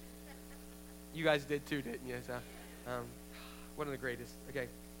 You guys did too, didn't you? So, one of the greatest. Okay.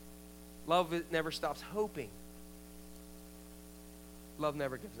 Love never stops hoping. Love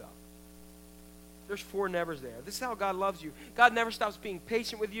never gives up. There's 4 nevers there. This is how God loves you. God never stops being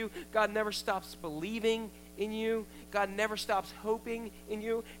patient with you. God never stops believing in you. God never stops hoping in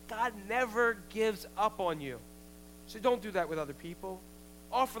you. God never gives up on you. So don't do that with other people.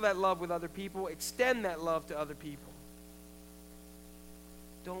 Offer that love with other people. Extend that love to other people.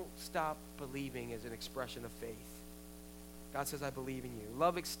 Don't stop believing as an expression of faith. God says, I believe in you.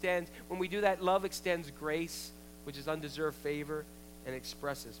 Love extends. When we do that, love extends grace, which is undeserved favor, and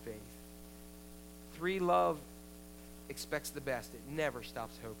expresses faith. 3, love expects the best. It never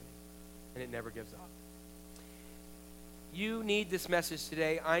stops hoping, and it never gives up. You need this message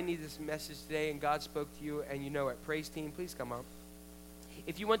today. I need this message today, and God spoke to you, and you know it. Praise team, please come up.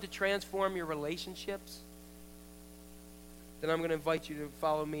 If you want to transform your relationships, then I'm going to invite you to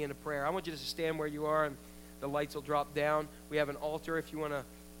follow me in a prayer. I want you to stand where you are, and the lights will drop down. We have an altar if you want to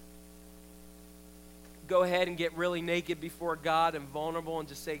go ahead and get really naked before God and vulnerable and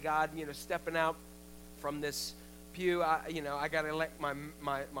just say, God, stepping out from this pew, I got to let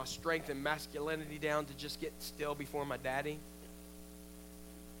my strength and masculinity down to just get still before my daddy.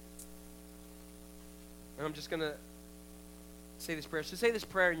 And I'm just going to say this prayer. So say this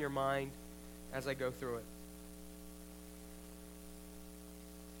prayer in your mind as I go through it.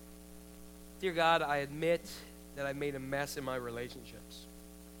 Dear God, I admit that I made a mess in my relationships.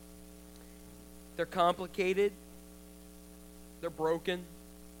 They're complicated, they're broken,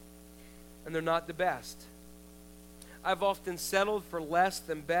 and they're not the best. I've often settled for less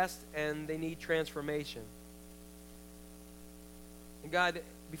than best, and they need transformation. And God,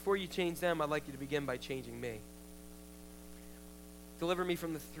 before you change them, I'd like you to begin by changing me. Deliver me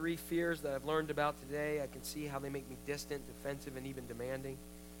from the 3 fears that I've learned about today. I can see how they make me distant, defensive, and even demanding.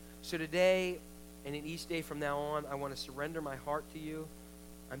 So today, and in each day from now on, I want to surrender my heart to you.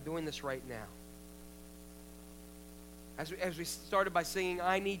 I'm doing this right now. As we started by singing,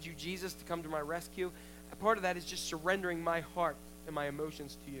 I need you, Jesus, to come to my rescue, a part of that is just surrendering my heart and my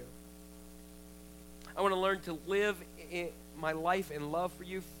emotions to you. I want to learn to live in my life in love for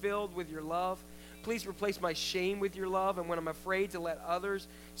you, filled with your love. Please replace my shame with your love, and when I'm afraid to let others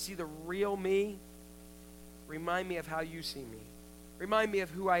see the real me, remind me of how you see me. Remind me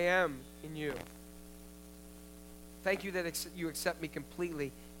of who I am in you. Thank you that you accept me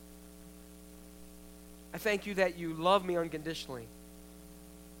completely. I thank you that you love me unconditionally.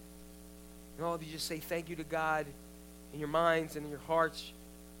 And all of you just say thank you to God in your minds and in your hearts,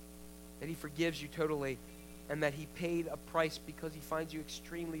 that he forgives you totally and that he paid a price because he finds you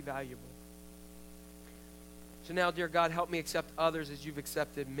extremely valuable. So now, dear God, help me accept others as you've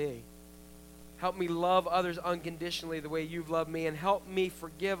accepted me. Help me love others unconditionally the way you've loved me, and help me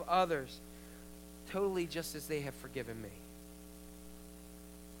forgive others totally just as they have forgiven me.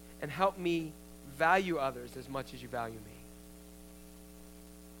 And help me value others as much as you value me.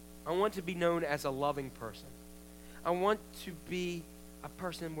 I want to be known as a loving person. I want to be a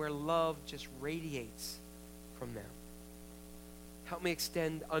person where love just radiates from them. Help me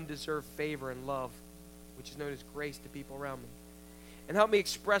extend undeserved favor and love, which is known as grace, to people around me. And help me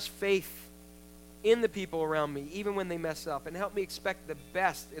express faith in the people around me, even when they mess up. And help me expect the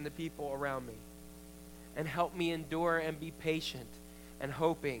best in the people around me. And help me endure and be patient and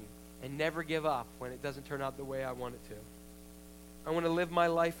hoping and never give up when it doesn't turn out the way I want it to. I want to live my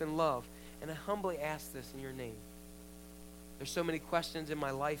life in love. And I humbly ask this in your name. There's so many questions in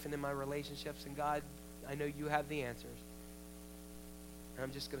my life and in my relationships, and God, I know you have the answers. And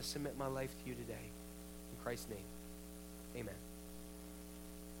I'm just going to submit my life to you today. In Christ's name, amen.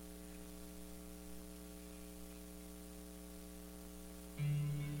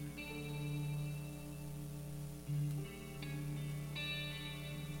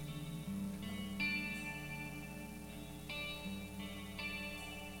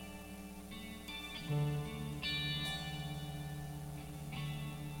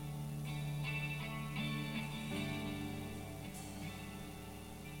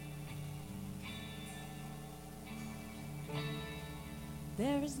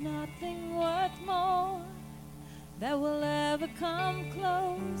 There is nothing worth more that will ever come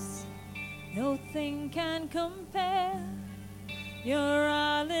close. Nothing can compare. You're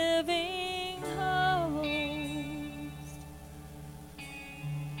our living host.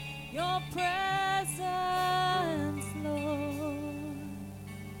 Your presence, Lord.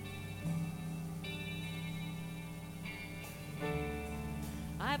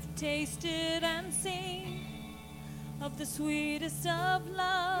 I've tasted and seen of the sweetest of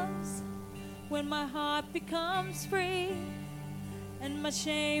loves, when my heart becomes free and my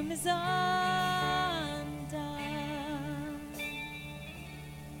shame is undone.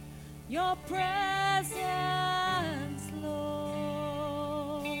 Your presence,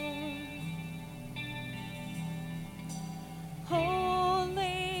 Lord.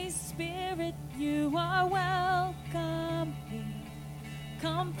 Holy Spirit, you are welcome here.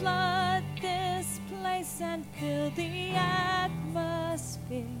 Come flood this place and fill the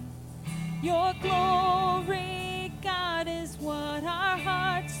atmosphere. Your glory, God, is what our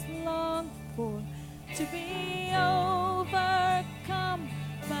hearts long for, to be overcome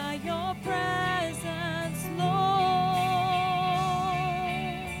by your presence, Lord.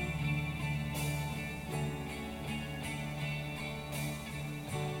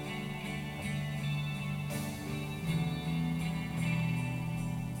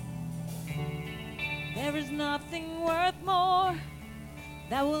 There is nothing worth more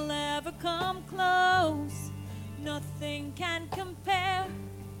that will ever come close. Nothing can compare.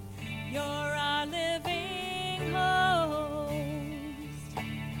 You're our living host.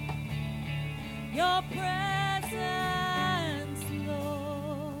 Your presence,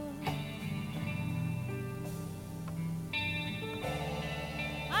 Lord.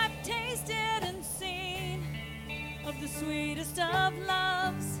 I've tasted and seen of the sweetest of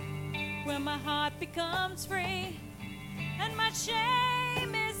loves, where my heart becomes free and my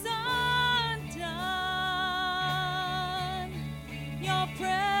shame is undone. Your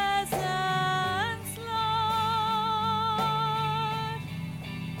presence, Lord.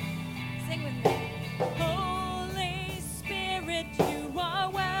 Sing with me. Holy Spirit, you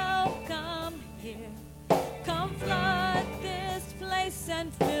are welcome here. Come flood this place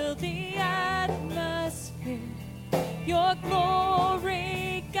and fill the atmosphere. Your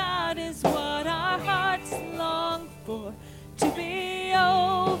glory, God, is what our hearts long for, to be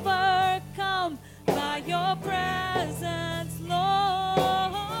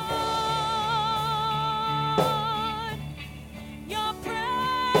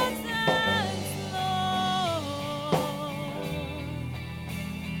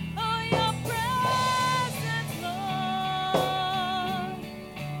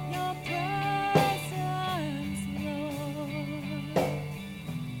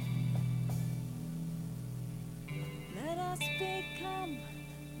become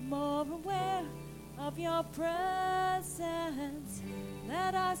more aware of your presence.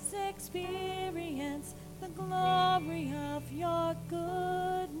 Let us experience the glory of your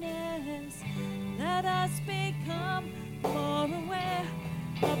goodness. Let us become more aware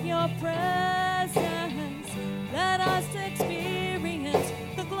of your presence. Let us experience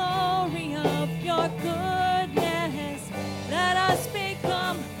the glory of your goodness. Let us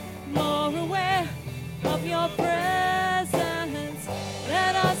become more aware of your presence.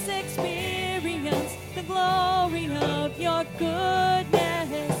 Let us experience the glory of your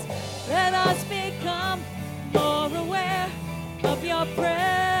goodness. Let us become more aware of your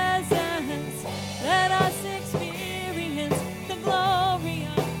presence. Let us experience the glory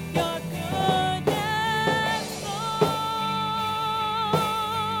of your goodness, Lord.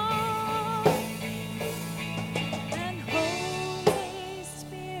 And Holy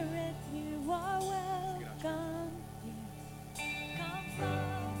Spirit, you are welcome here. Come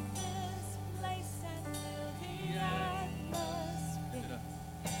from this place and fill the atmosphere.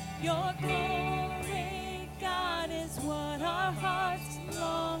 Your glory, God, is what our hearts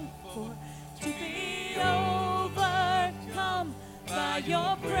long for. To be overcome by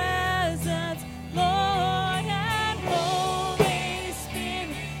your presence, Lord. And Holy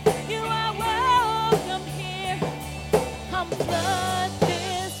Spirit, you are welcome here. Come flood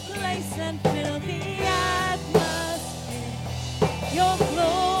this place and fill the atmosphere. Your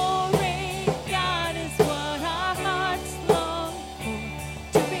glory, God, is what our hearts long for.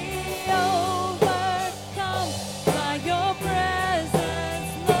 To be overcome by your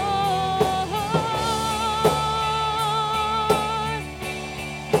presence, Lord.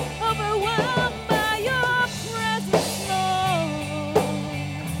 Overwhelmed by your presence, Lord.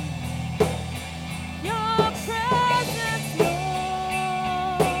 Your presence, Lord.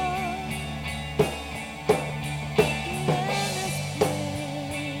 In this place.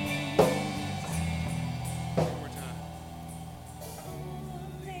 One more time.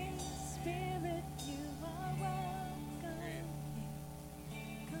 Holy Spirit, you are welcome here.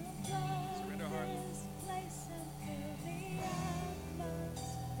 Come Surrender our flood hearts. this place and fill the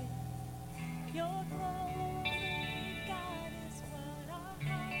atmosphere. Your glory, God, is what our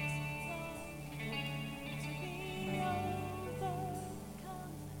hearts long for. To be overcome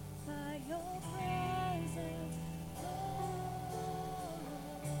by your presence, Lord.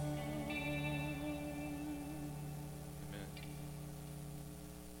 Amen.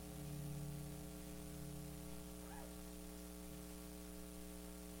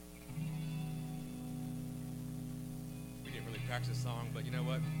 We didn't really practice this song, but you know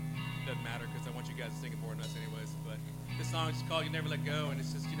what? It doesn't matter because I want you guys to sing it more than us anyways. But this song is called You Never Let Go, and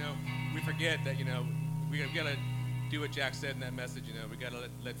it's just, we forget that, we got to do what Jack said in that message, we got to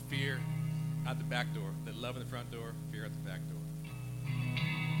let fear out the back door, let love in the front door, fear out the back door.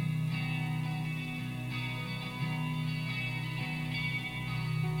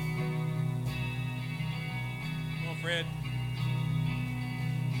 Come on, Fred.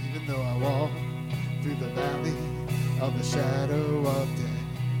 Even though I walk through the valley of the shadow of death,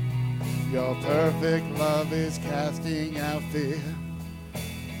 your perfect love is casting out fear.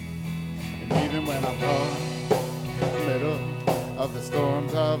 And even when I'm caught in the middle of the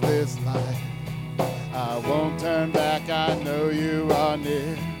storms of this life, I won't turn back, I know you are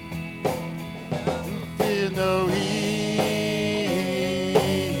near. Fear no evil,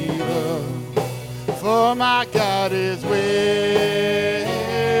 for my God is with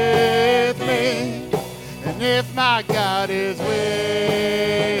me. And if my God is with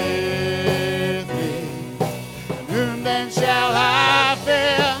me, whom then shall I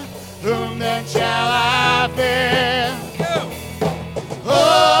fear? Whom then shall I fear?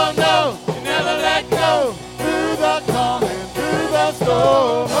 Oh no, you never let go. Through the calm and through the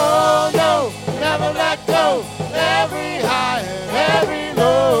storm. Oh no, you never let go. Every high and every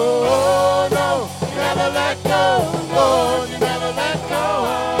low. Oh no, you never let go. Lord, you never let go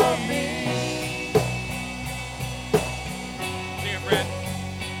of me. Sing it, Fred.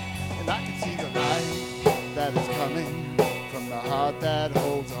 And I can see the light that is coming from the heart that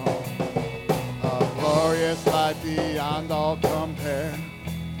holds on. A glorious light beyond all compare.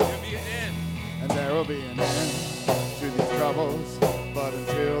 There'll be an end. And there will be an end to these troubles. But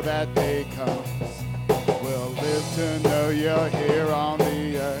until that day comes, we'll live to know you're here on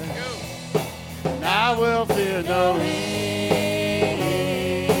the earth. Go. And I will fear no evil,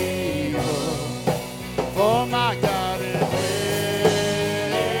 for my God is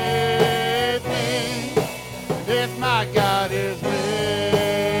with me. And if my God is with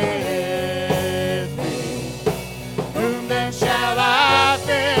me, whom then shall I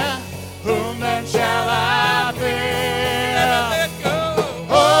fear? Whom then shall I fear? Never let go.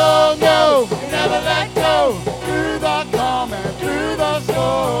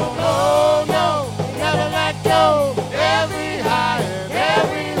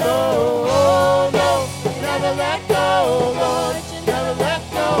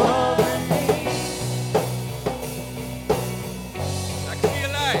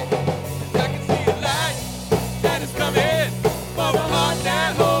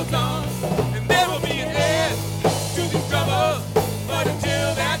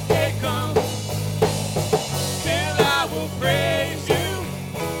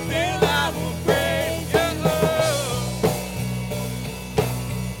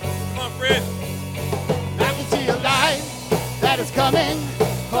 Fred. I can see a light that is coming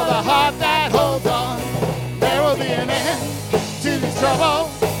for the heart that holds on. There will be an end to these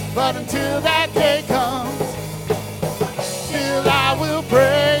troubles, but until that day comes, still I will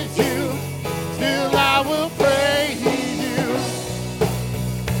praise you. Still I will praise you.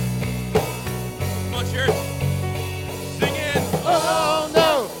 Come on, church. Sing it. Oh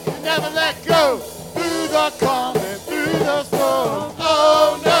no, you never let go. Through the calm and through the storm.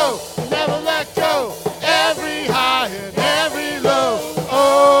 Oh no, you never let go. Every high and every low.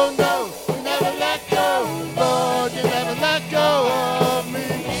 Oh no, you never let go. Lord, you never let go of me.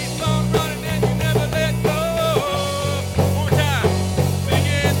 Keep on running and you never let go. One more time. Sing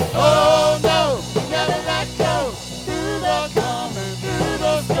it. Oh no, you never let go. Through the calm and through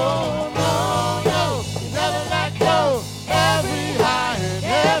the storm. Oh no, you never let go. Every high and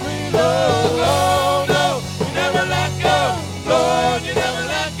every low. Oh no, you never let go. Lord, you never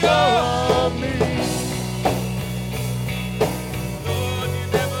let go of me. Lord, you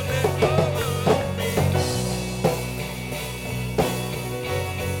never let go of me.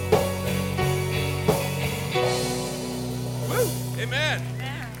 Woo! Amen.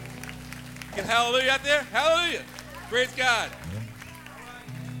 Get hallelujah out there. Hallelujah. Praise God.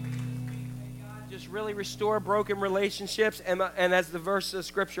 Just really restore broken relationships. And as the verse of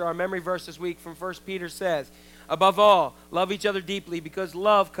Scripture, our memory verse this week from 1 Peter says, above all, love each other deeply because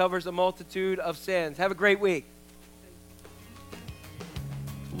love covers a multitude of sins. Have a great week.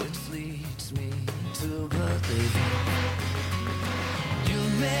 Which leads me to believe